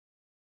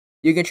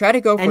can try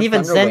to go for and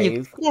even Thunder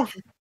then Wave.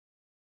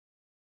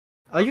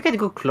 Or you can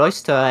go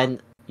Cloyster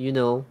and,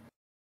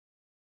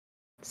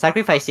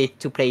 sacrifice it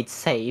to play it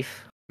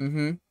safe.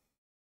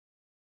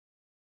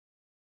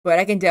 But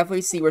I can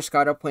definitely see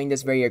Riscato playing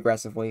this very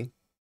aggressively.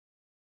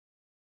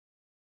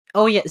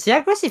 Oh yeah, the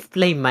aggressive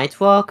play might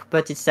work,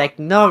 but it's like,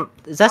 no,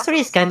 Zastory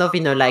is kind of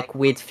in a like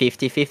weird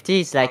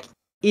 50-50. It's like,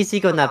 is he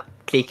gonna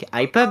click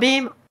Hyper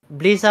Beam,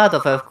 Blizzard,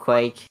 or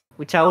Earthquake?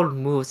 Which are all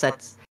moves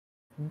that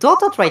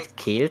don't outright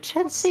kill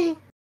Chansey.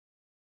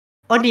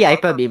 Only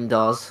Hyper Beam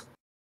does.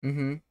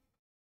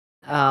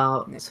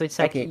 So it's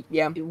like, okay,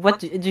 yeah. What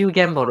do you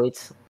gamble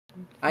it?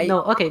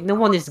 No, okay, no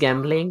one is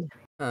gambling.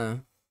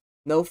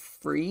 No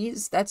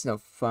freeze? That's no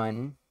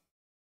fun.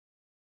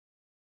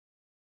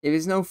 If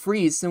there's no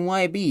freeze, then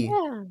why be?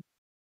 Yeah.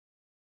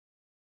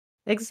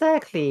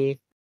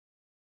 Exactly.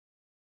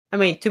 I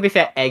mean, to be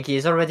fair, Eggy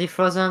is already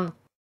frozen.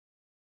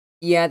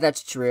 Yeah,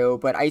 that's true,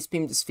 but Ice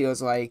Beam just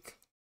feels like...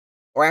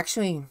 Or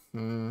actually,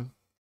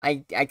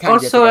 I kind of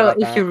Also,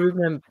 about if that. you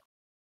remember...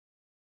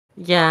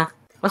 Yeah.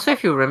 Also,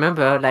 if you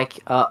remember, like,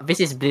 this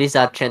is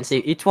Blizzard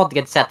Chansey. It won't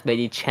get that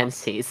many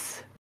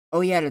chances.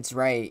 Oh yeah, that's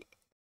right.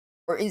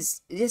 Or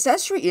is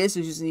Astri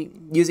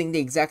using the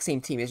exact same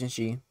team, isn't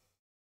she?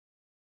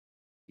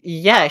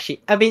 Yeah,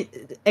 I mean,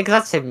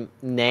 exact same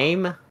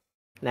name.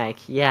 Like,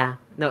 yeah.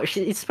 No,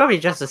 it's probably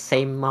just the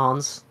same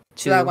mons,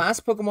 So that too.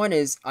 last Pokemon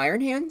is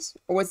Iron Hands?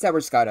 Or what's that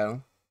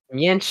Rescato?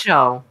 Mian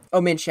Shao.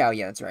 Oh, Min Xiao,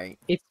 yeah, that's right.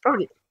 It's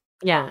probably.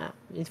 Yeah,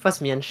 it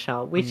was Mian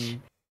Shao, which.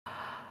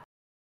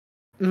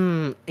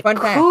 Mm. It Fun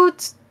fact. could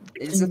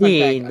It's a fun fact.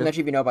 I'm clean. not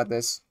sure if you know about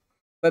this.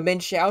 But Min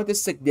Xiao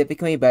is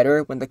significantly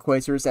better when the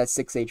Cloyster's at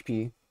 6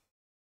 HP.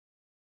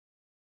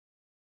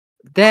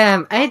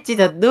 Damn, I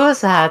didn't know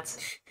that.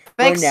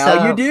 Well, Thanks,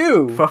 now you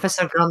do!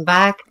 Professor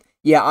Groundback.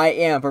 Yeah, I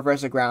am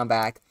Professor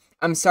Groundback.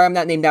 I'm sorry I'm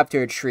not named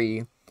after a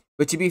tree.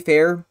 But to be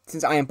fair,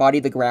 since I embody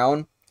the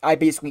ground, I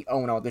basically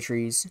own all the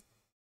trees.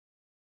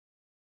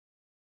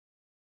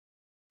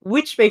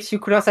 Which makes you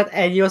cooler than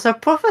any other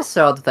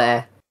professor out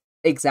there.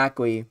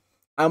 Exactly.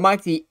 I'm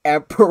like the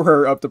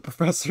emperor of the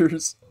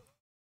professors.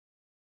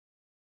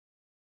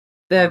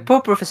 The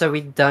poor professor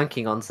with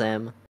dunking on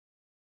them.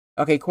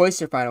 Okay,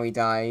 Cloyster finally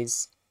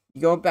dies.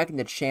 You go back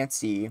into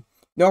Chansey.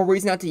 No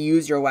reason not to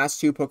use your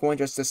last two Pokemon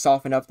just to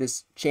soften up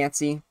this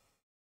Chansey.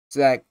 So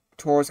that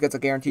Tauros gets a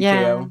guaranteed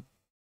KO.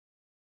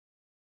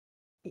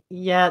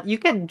 Yeah, you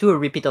can do a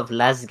repeat of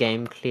last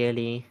game,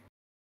 clearly.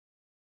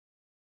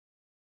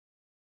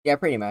 Yeah,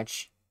 pretty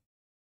much.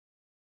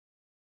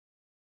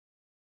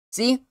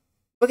 See?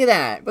 Look at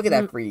that. Look at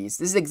that freeze.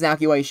 This is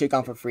exactly why you should have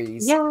gone for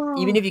freeze. Yeah.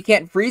 Even if you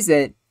can't freeze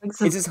it, it's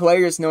just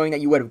hilarious knowing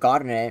that you would have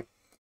gotten it.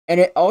 And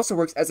it also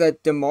works as a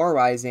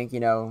demoralizing,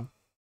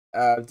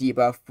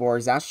 debuff for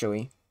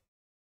Zastui.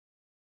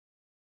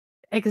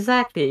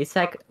 Exactly. It's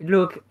like,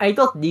 look, I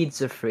don't need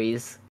the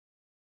freeze.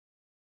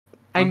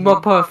 I'm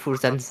more powerful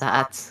than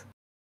that.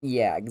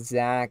 Yeah,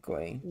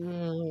 exactly.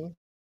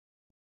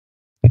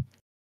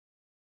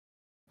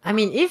 I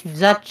mean, if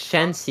that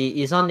Chansey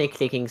is only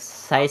clicking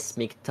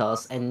Seismic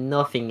Toss and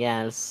nothing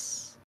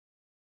else...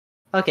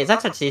 Okay,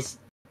 that Chansey is...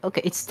 Okay,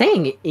 it's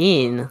staying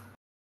in.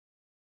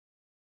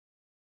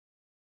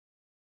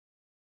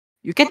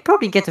 You can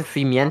probably get a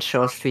free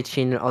Mienshao switch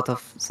in out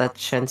of that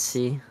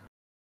Chansey.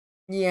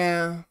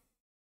 Yeah.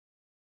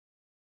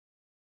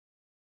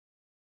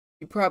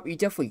 You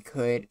definitely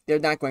could. They're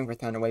not going for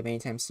Thunder Wave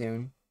anytime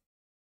soon.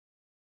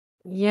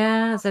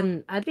 Yeah,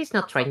 then at least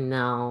not right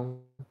now.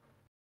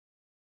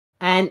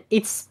 And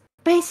it's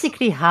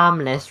basically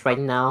harmless right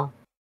now.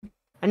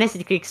 Unless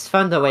it clicks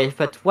Thunder Wave,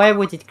 but why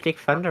would it click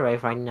Thunder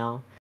Wave right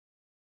now?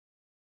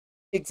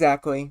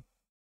 Exactly.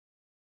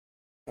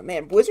 But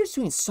man, Blizzard's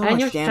doing so And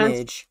much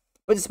damage.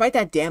 But despite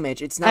that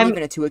damage, it's not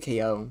even a 2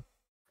 KO.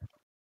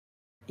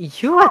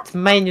 You at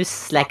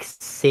minus like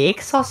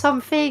 6 or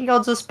something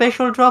on the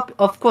special drop?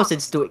 Of course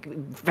it's doing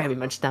very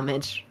much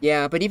damage.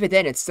 Yeah, but even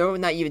then, it's still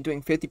not even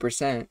doing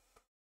 50%.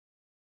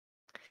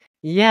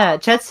 Yeah,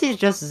 Chansey is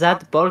just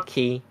that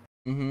bulky.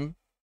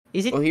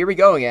 Is it? Well, here we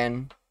go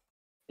again.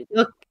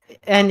 Look,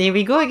 and here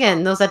we go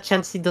again. Now that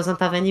Chansey doesn't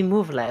have any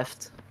move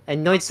left.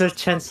 And now it's a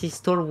Chansey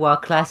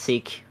Stalwart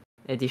Classic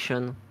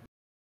Edition.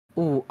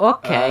 Ooh,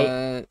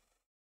 okay.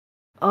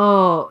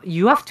 Oh,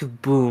 you have to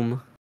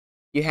boom.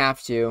 You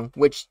have to,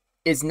 which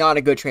is not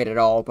a good trade at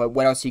all, but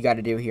what else you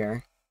gotta do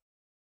here?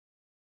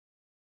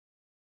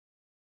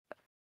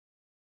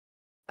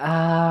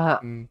 I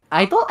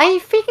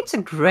think it's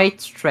a great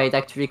trade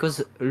actually,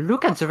 because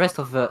look at the rest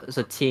of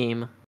the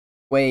team.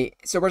 Wait,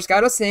 so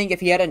Rescato's saying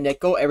if he had a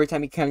nickel every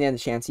time he came down the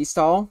Chansey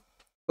stall,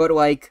 but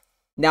like,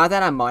 now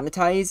that I'm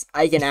monetized,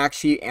 I can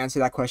actually answer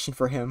that question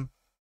for him.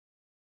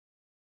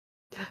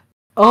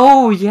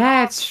 Oh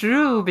yeah, it's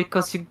true,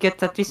 because you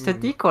get at least a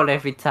nickel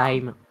every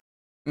time.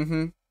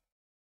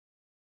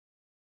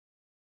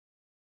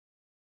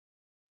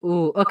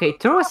 Ooh, okay,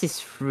 Tauros is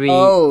free.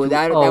 Oh,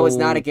 that was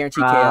not a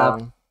guaranteed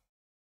KO.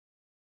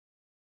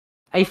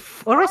 I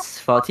always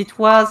thought it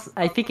was.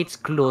 I think it's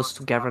close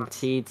to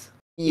guaranteed.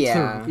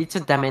 Yeah. It's a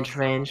damage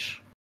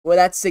range. Well,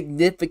 that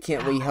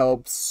significantly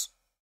helps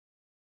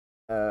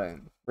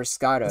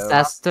Rescato.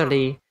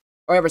 Zastuli.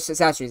 Or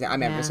Zastuli, I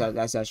meant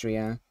Zastuli,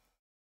 yeah.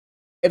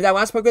 If that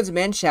last Pokemon's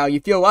Manchow,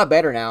 you feel a lot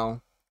better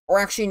now. Or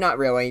actually, not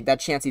really.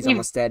 That Chansey's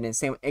almost dead, and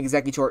same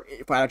Executor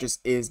flat out just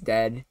is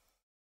dead.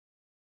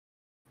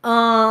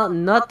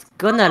 Not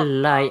gonna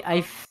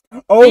lie,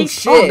 Oh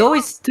shit! Oh no,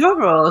 it's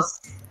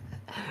Tauros!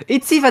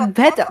 It's even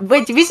better!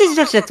 Wait, this is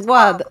just that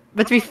one!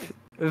 But with...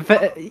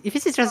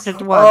 This is just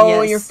that one, yes.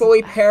 Oh, you're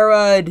fully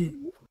parried!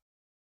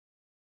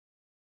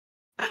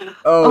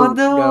 Oh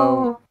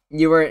no!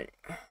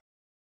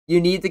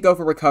 You need to go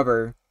for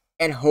Recover,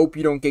 and hope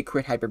you don't get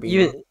crit Hyper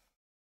Beam.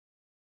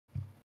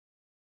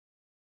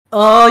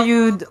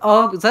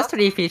 Oh, that's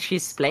really if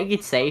she's playing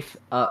it safe.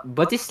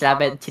 Body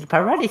Slam until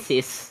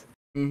Paralysis.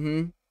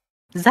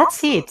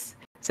 That's it.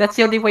 That's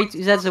the only way.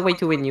 That's the way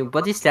to win you.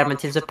 Body Slam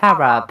until the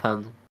power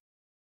happen.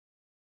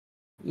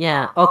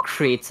 Yeah, or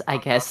crit, I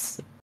guess.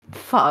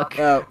 Fuck.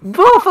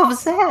 Both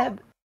of them.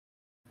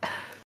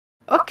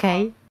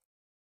 Okay.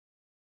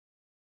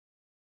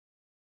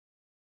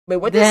 Wait,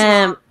 what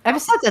Damn, I'm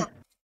sad that.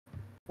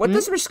 What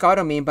does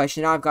Rescato mean by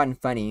should not have gotten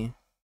funny?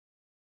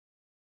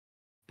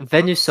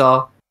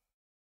 Venusaur.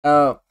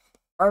 I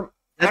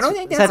don't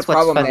think that's the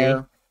problem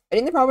there. I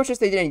think the problem is just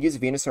they didn't use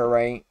Venusaur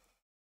right.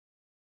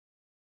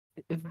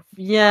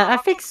 Yeah, I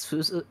think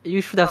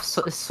you should have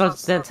sold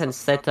that and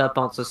set up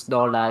on the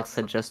Snorlax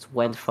and just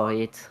went for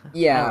it. I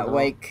Yeah, don't know.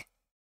 like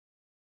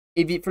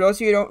for those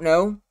of you who don't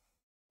know,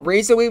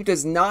 Razor Leaf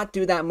does not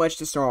do that much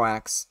to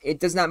Snorlax. It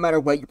does not matter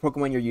what your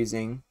Pokemon you're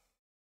using.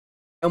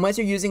 Unless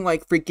you're using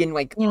like freaking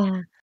like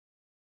Yeah.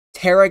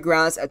 Terra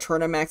Grass,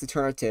 Eternamax,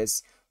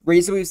 Eternatus,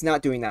 Razor Leaf's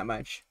not doing that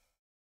much.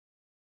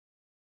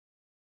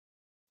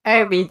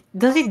 I mean,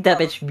 does it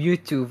damage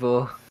Mewtwo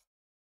though?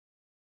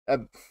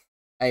 Uh,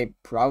 I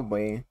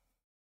probably.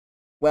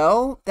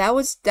 Well, that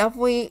was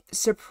definitely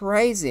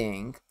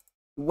surprising.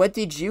 What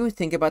did you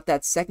think about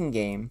that second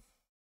game?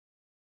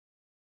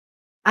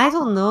 I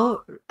don't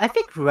know. I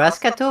think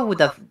Raskato would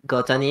have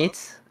gotten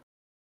it.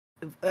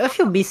 A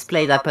few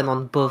misplays happen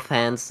on both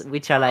ends,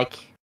 which are like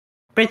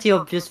pretty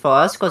obvious for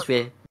us because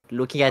we're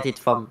looking at it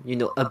from,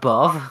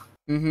 above.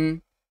 Mm-hmm.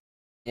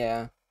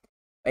 Yeah.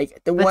 Like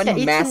But yeah,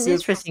 it's an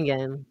interesting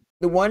game.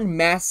 the one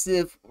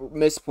massive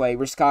misplay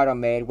Riscato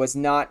made was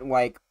not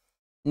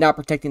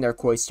protecting their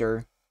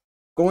Cloister.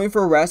 Going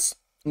for a rest,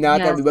 now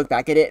that we Yes. look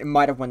back at it,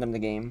 might have won them the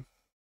game.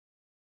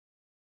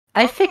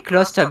 I think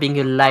Cluster being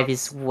alive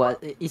is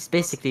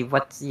basically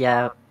what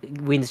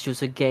wins you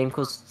the game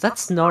because that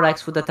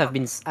Snorlax wouldn't have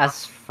been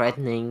as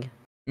threatening.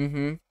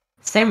 Mm-hmm.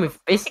 Same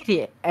with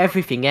basically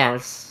everything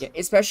else. Yeah,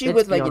 especially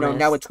Let's with be now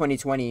with honest.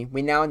 2020,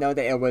 we now know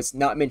that it was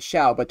not Mid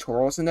Shao but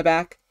Tauros in the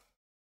back.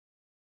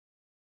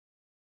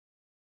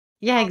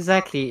 Yeah,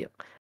 exactly.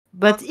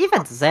 But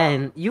even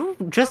then, you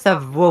just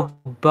have raw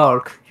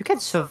bulk. You can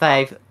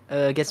survive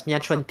against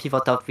Miacho and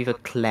pivot out with a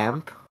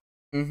clamp.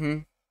 Mm-hmm.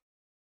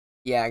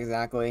 Yeah,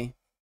 exactly.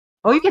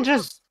 Or you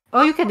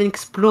can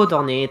explode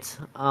on it.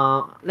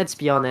 Let's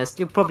be honest,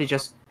 you probably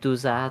just do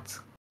that.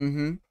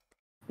 Mm-hmm.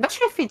 Not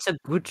sure if it's a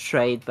good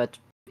trade, but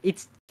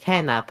it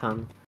can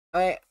happen.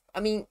 I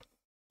mean,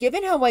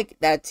 given how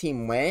that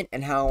team went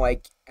and how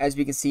as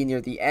we can see near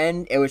the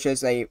end, it was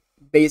just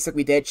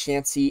basically dead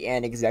Chansey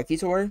and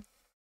Executor.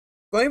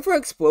 Going for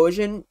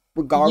Explosion,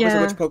 regardless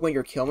of which Yeah, Pokemon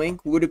you're killing,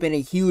 would have been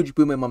a huge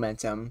boom in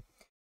momentum.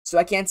 So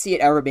I can't see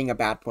it ever being a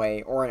bad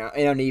play or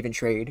an uneven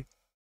trade.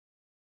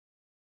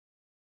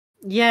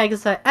 yeah,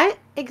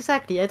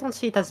 exactly. I don't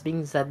see it as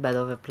being that bad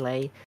of a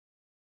play.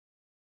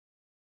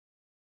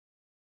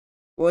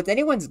 Well, it's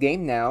anyone's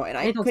game now, and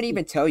I I don't couldn't see.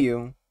 even tell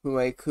you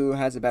who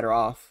has it better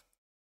off.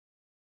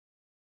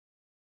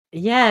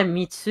 Yeah,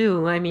 me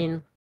too. I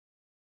mean,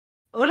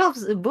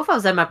 both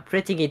of them are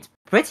playing it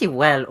pretty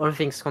well, all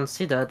things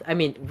considered. I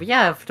mean, we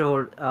are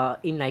after all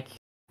in like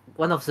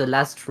one of the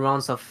last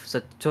rounds of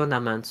the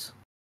tournament,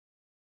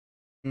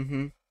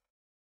 Mm-hmm.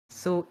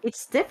 so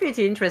it's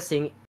definitely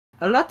interesting.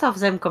 A lot of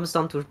them comes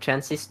down to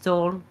Chansey's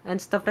stall and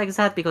stuff like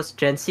that because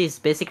Chansey is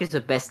basically the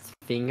best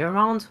thing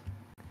around.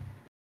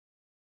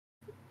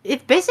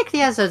 It basically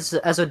has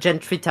as a Gen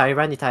 3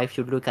 Tyranitar if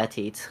you look at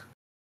it.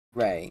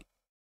 Right.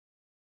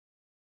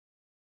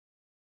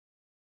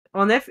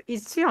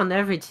 It's here on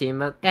every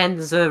team, and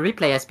the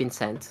replay has been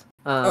sent.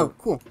 Oh,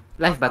 cool.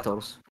 Live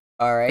battles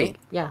All right. thing,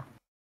 yeah.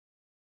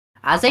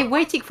 Are they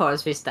waiting for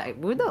us this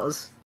time? Who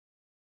knows?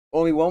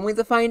 Only one way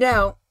to find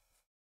out.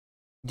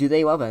 Do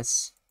they love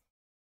us?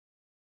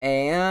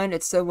 And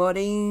it's the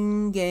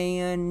loading,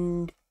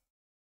 and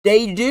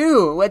they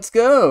do. Let's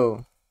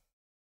go.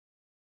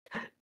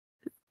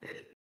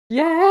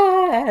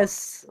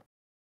 Yes!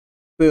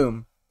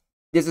 Boom.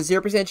 There's a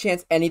 0%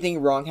 chance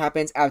anything wrong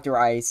happens after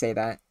I say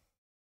that.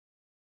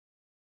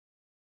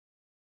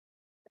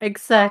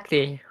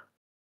 Exactly.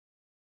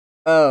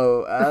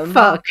 Oh,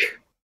 Fuck.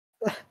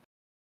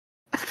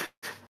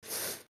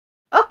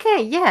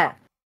 Okay, yeah.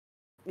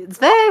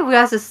 There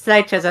was a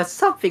slight chance that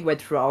something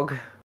went wrong.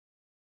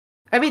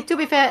 I mean, to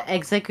be fair,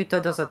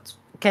 Executor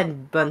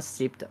can burn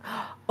sleep.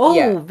 Yeah.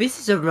 Oh, this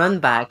is a run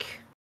back.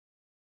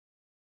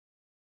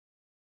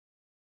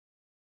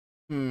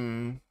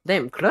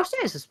 Damn, Cluster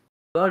is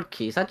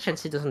bulky. That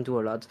chance he doesn't do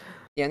a lot.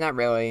 Yeah, not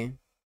really.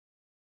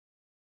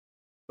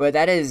 But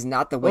that is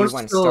not the way you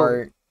want to Also,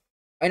 start.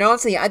 And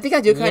honestly, I think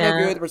I do kind of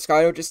agree yeah, with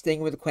Riscato just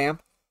staying with the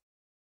clamp.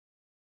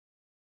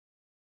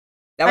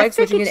 That I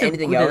think switching it's into a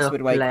anything good else enough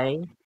would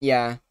play.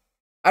 yeah.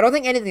 I don't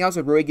think anything else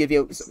would really give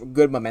you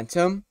good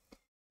momentum.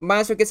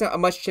 Might as well get as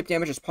much chip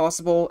damage as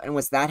possible, and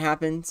once that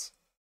happens,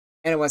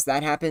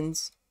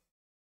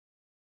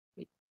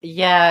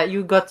 Yeah,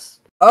 you got.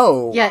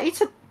 oh, Yeah, I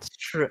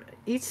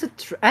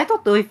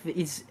don't know if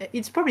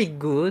it's probably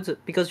good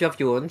because you have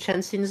your own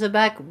chance in the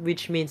back,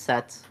 which means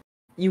that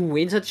you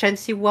win the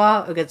Chansey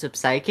War against the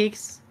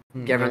Psychics,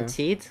 yeah.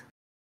 guaranteed.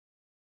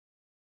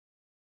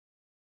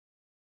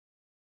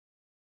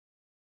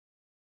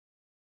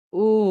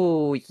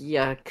 Ooh,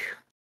 yuck.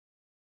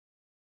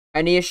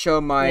 I need to show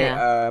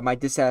Yeah, my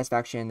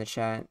dissatisfaction in the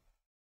chat.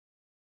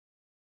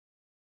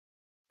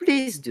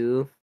 please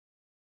do.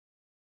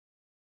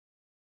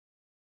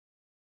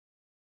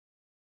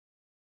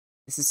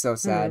 This is so Hmm.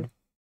 sad.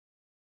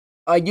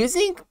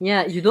 Using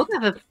Yeah, you don't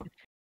burning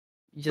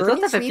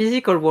have a sweep.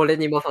 physical wall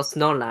anymore for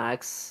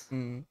Snorlax.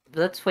 Hmm.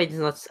 That's why it's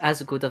not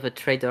as good of a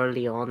trade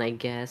early on, I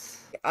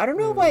guess. I don't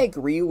know if I Hmm.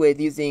 agree with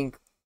using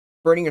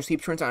burning or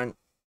sweep turns on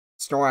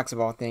Snorlax of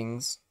all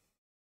things.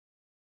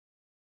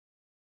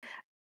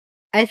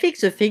 I think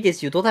the thing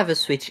is you don't have a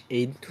switch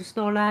into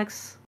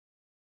Snorlax.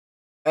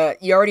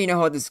 You already know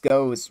how this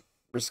goes,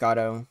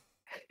 Riscato.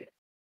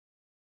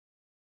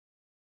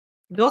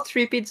 Don't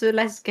repeat the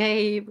last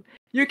game.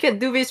 You can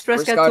do this,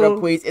 Riscato, Frescato.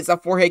 please. It's a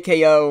 4-hit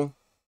KO.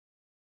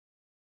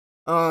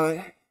 Uh,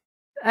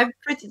 I'm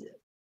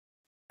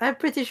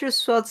pretty sure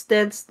Swords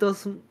Dance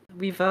does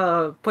with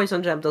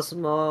Poison Jam does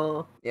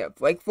more. yeah,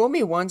 like, fool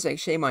me once, like,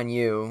 shame on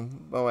you.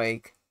 But,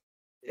 like...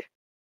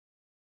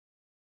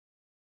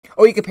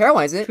 Oh, you can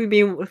paralyze it. For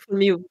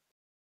me.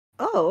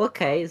 Oh,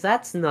 okay,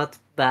 that's not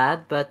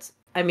bad. But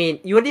I mean,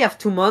 you only have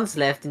 2 months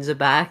left in the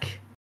back.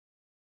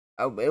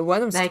 One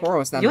of them's Like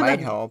Tauros, that you're might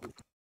not. help.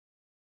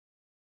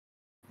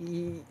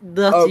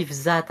 Not Oh, if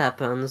that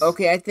happens.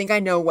 okay, I think I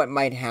know what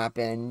might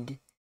happen.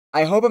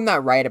 I hope I'm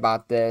not right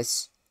about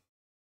this.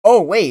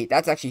 Oh, wait,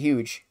 that's actually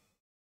huge.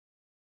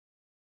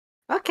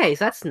 Okay,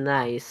 that's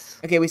nice.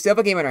 Okay, we still have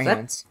a game on our That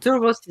hands.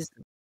 Turbos is.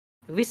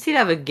 We still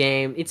have a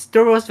game. It's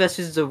Turbos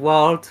versus the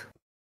world,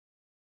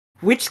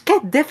 which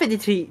can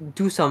definitely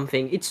do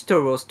something. It's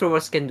Turbos.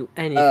 Turbos can do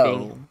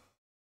anything. Oh.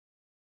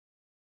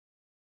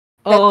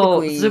 Oh,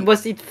 the Technically,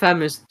 most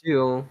infamous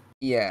duo.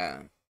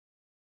 yeah.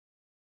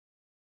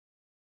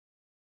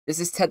 This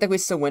is technically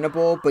still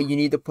winnable, but you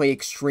need to play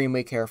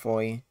extremely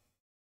carefully.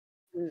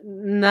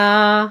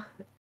 Nah.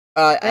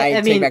 I I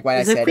take mean, back what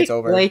I the said. It's quick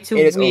over. way to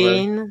It is over.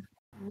 win.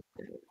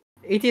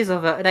 It is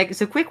over. Like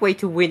the quick way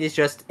to win is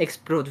just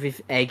explode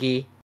with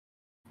Eggy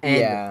and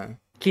Yeah.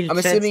 kill I'm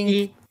assuming...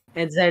 Chesky,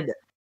 and then.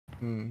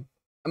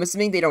 I'm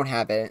assuming they don't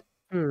have it.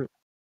 Hmm.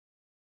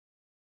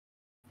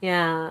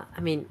 Yeah,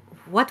 I mean,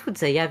 what would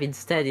they have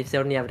instead if they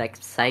only have like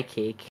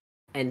Psychic?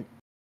 And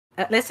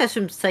let's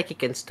assume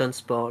Psychic and Stun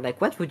Spore.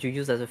 Like, what would you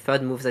use as a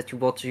third move that you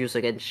want to use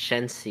against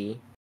Shensi?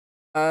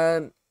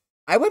 I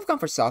would have gone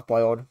for soft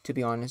boiled, to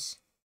be honest.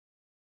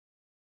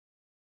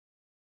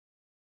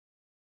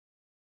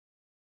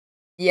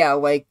 Yeah,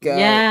 like,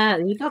 Yeah,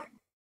 you don't.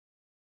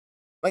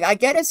 like, I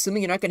get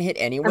assuming you're not gonna hit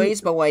Um,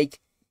 anyways, but, like,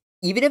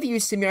 even if you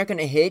assume you're not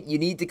gonna hit, you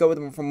need to go with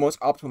the for most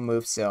optimal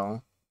move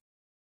still.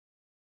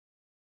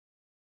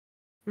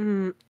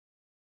 mm,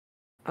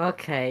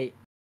 okay.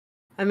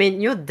 I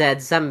mean, you're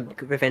dead. Some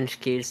revenge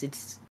kills.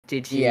 It's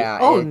GG. Yeah,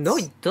 Oh no,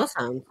 it's... it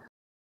doesn't.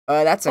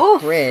 That's a Oh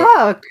crit.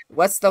 fuck!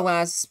 What's the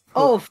last...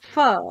 Oh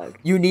fuck!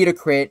 You need a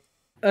crit.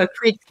 A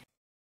crit.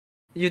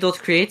 You don't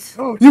crit.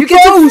 You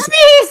get to froze!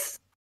 freeze!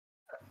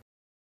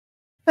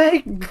 My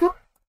god!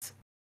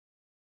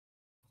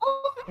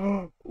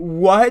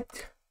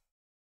 What?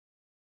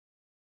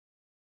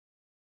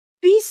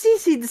 This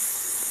is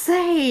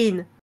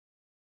insane!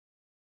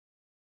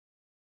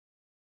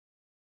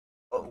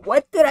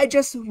 What did I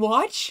just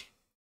watch?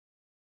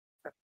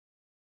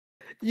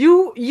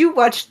 You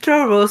watch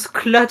Tauros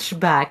clutch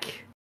back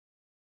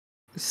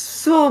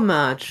so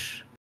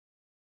much.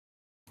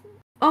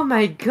 Oh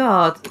my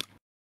god.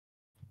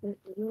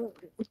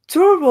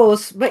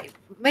 Tauros,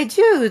 my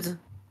dude.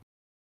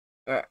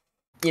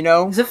 You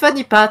know? The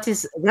funny part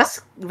is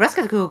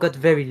Rascal got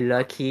very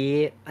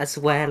lucky as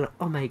well.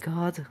 Oh my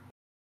god.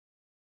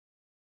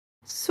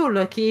 So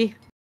lucky.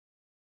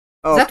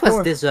 Oh, That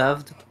was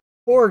deserved.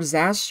 poor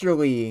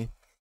Zastrally.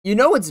 You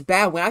know it's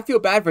bad when I feel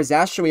bad for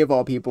Zastrally of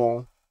all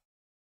people.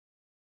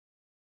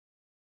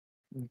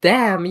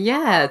 Damn,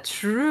 yeah,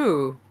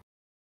 true.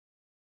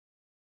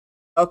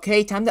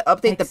 Okay, time to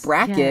update the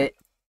bracket.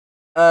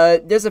 Yeah.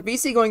 There's a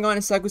VC going on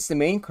in Cyclist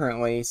Domain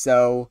currently,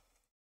 so...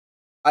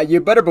 you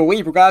better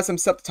believe we got some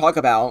stuff to talk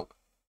about.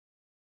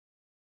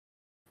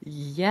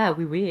 Yeah,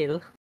 we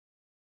will.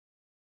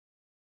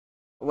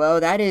 Well,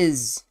 that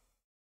is...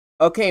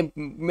 Okay,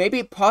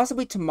 maybe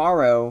possibly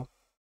tomorrow.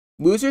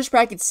 Losers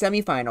bracket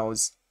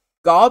semifinals.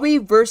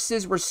 Gabi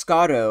versus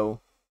Riscato.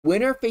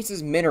 Winner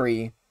faces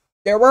Minori.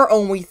 There are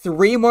only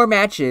 3 more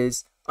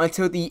matches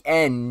until the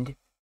end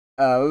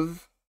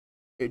of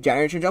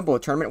Generation Jumble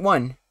Tournament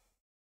 1.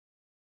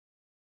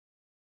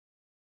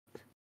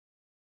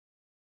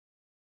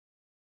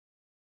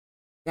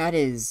 That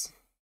is...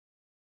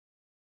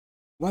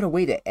 What a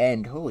way to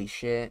end. Holy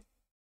shit.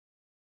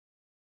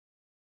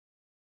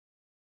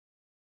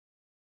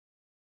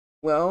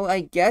 Well,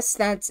 I guess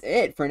that's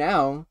it for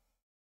now.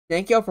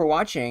 Thank y'all for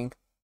watching.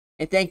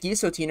 And thank you,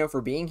 Sotino,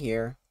 for being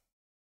here.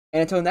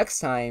 And until next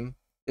time,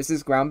 this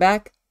is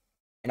Groundback,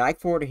 and I look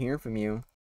forward to hearing from you.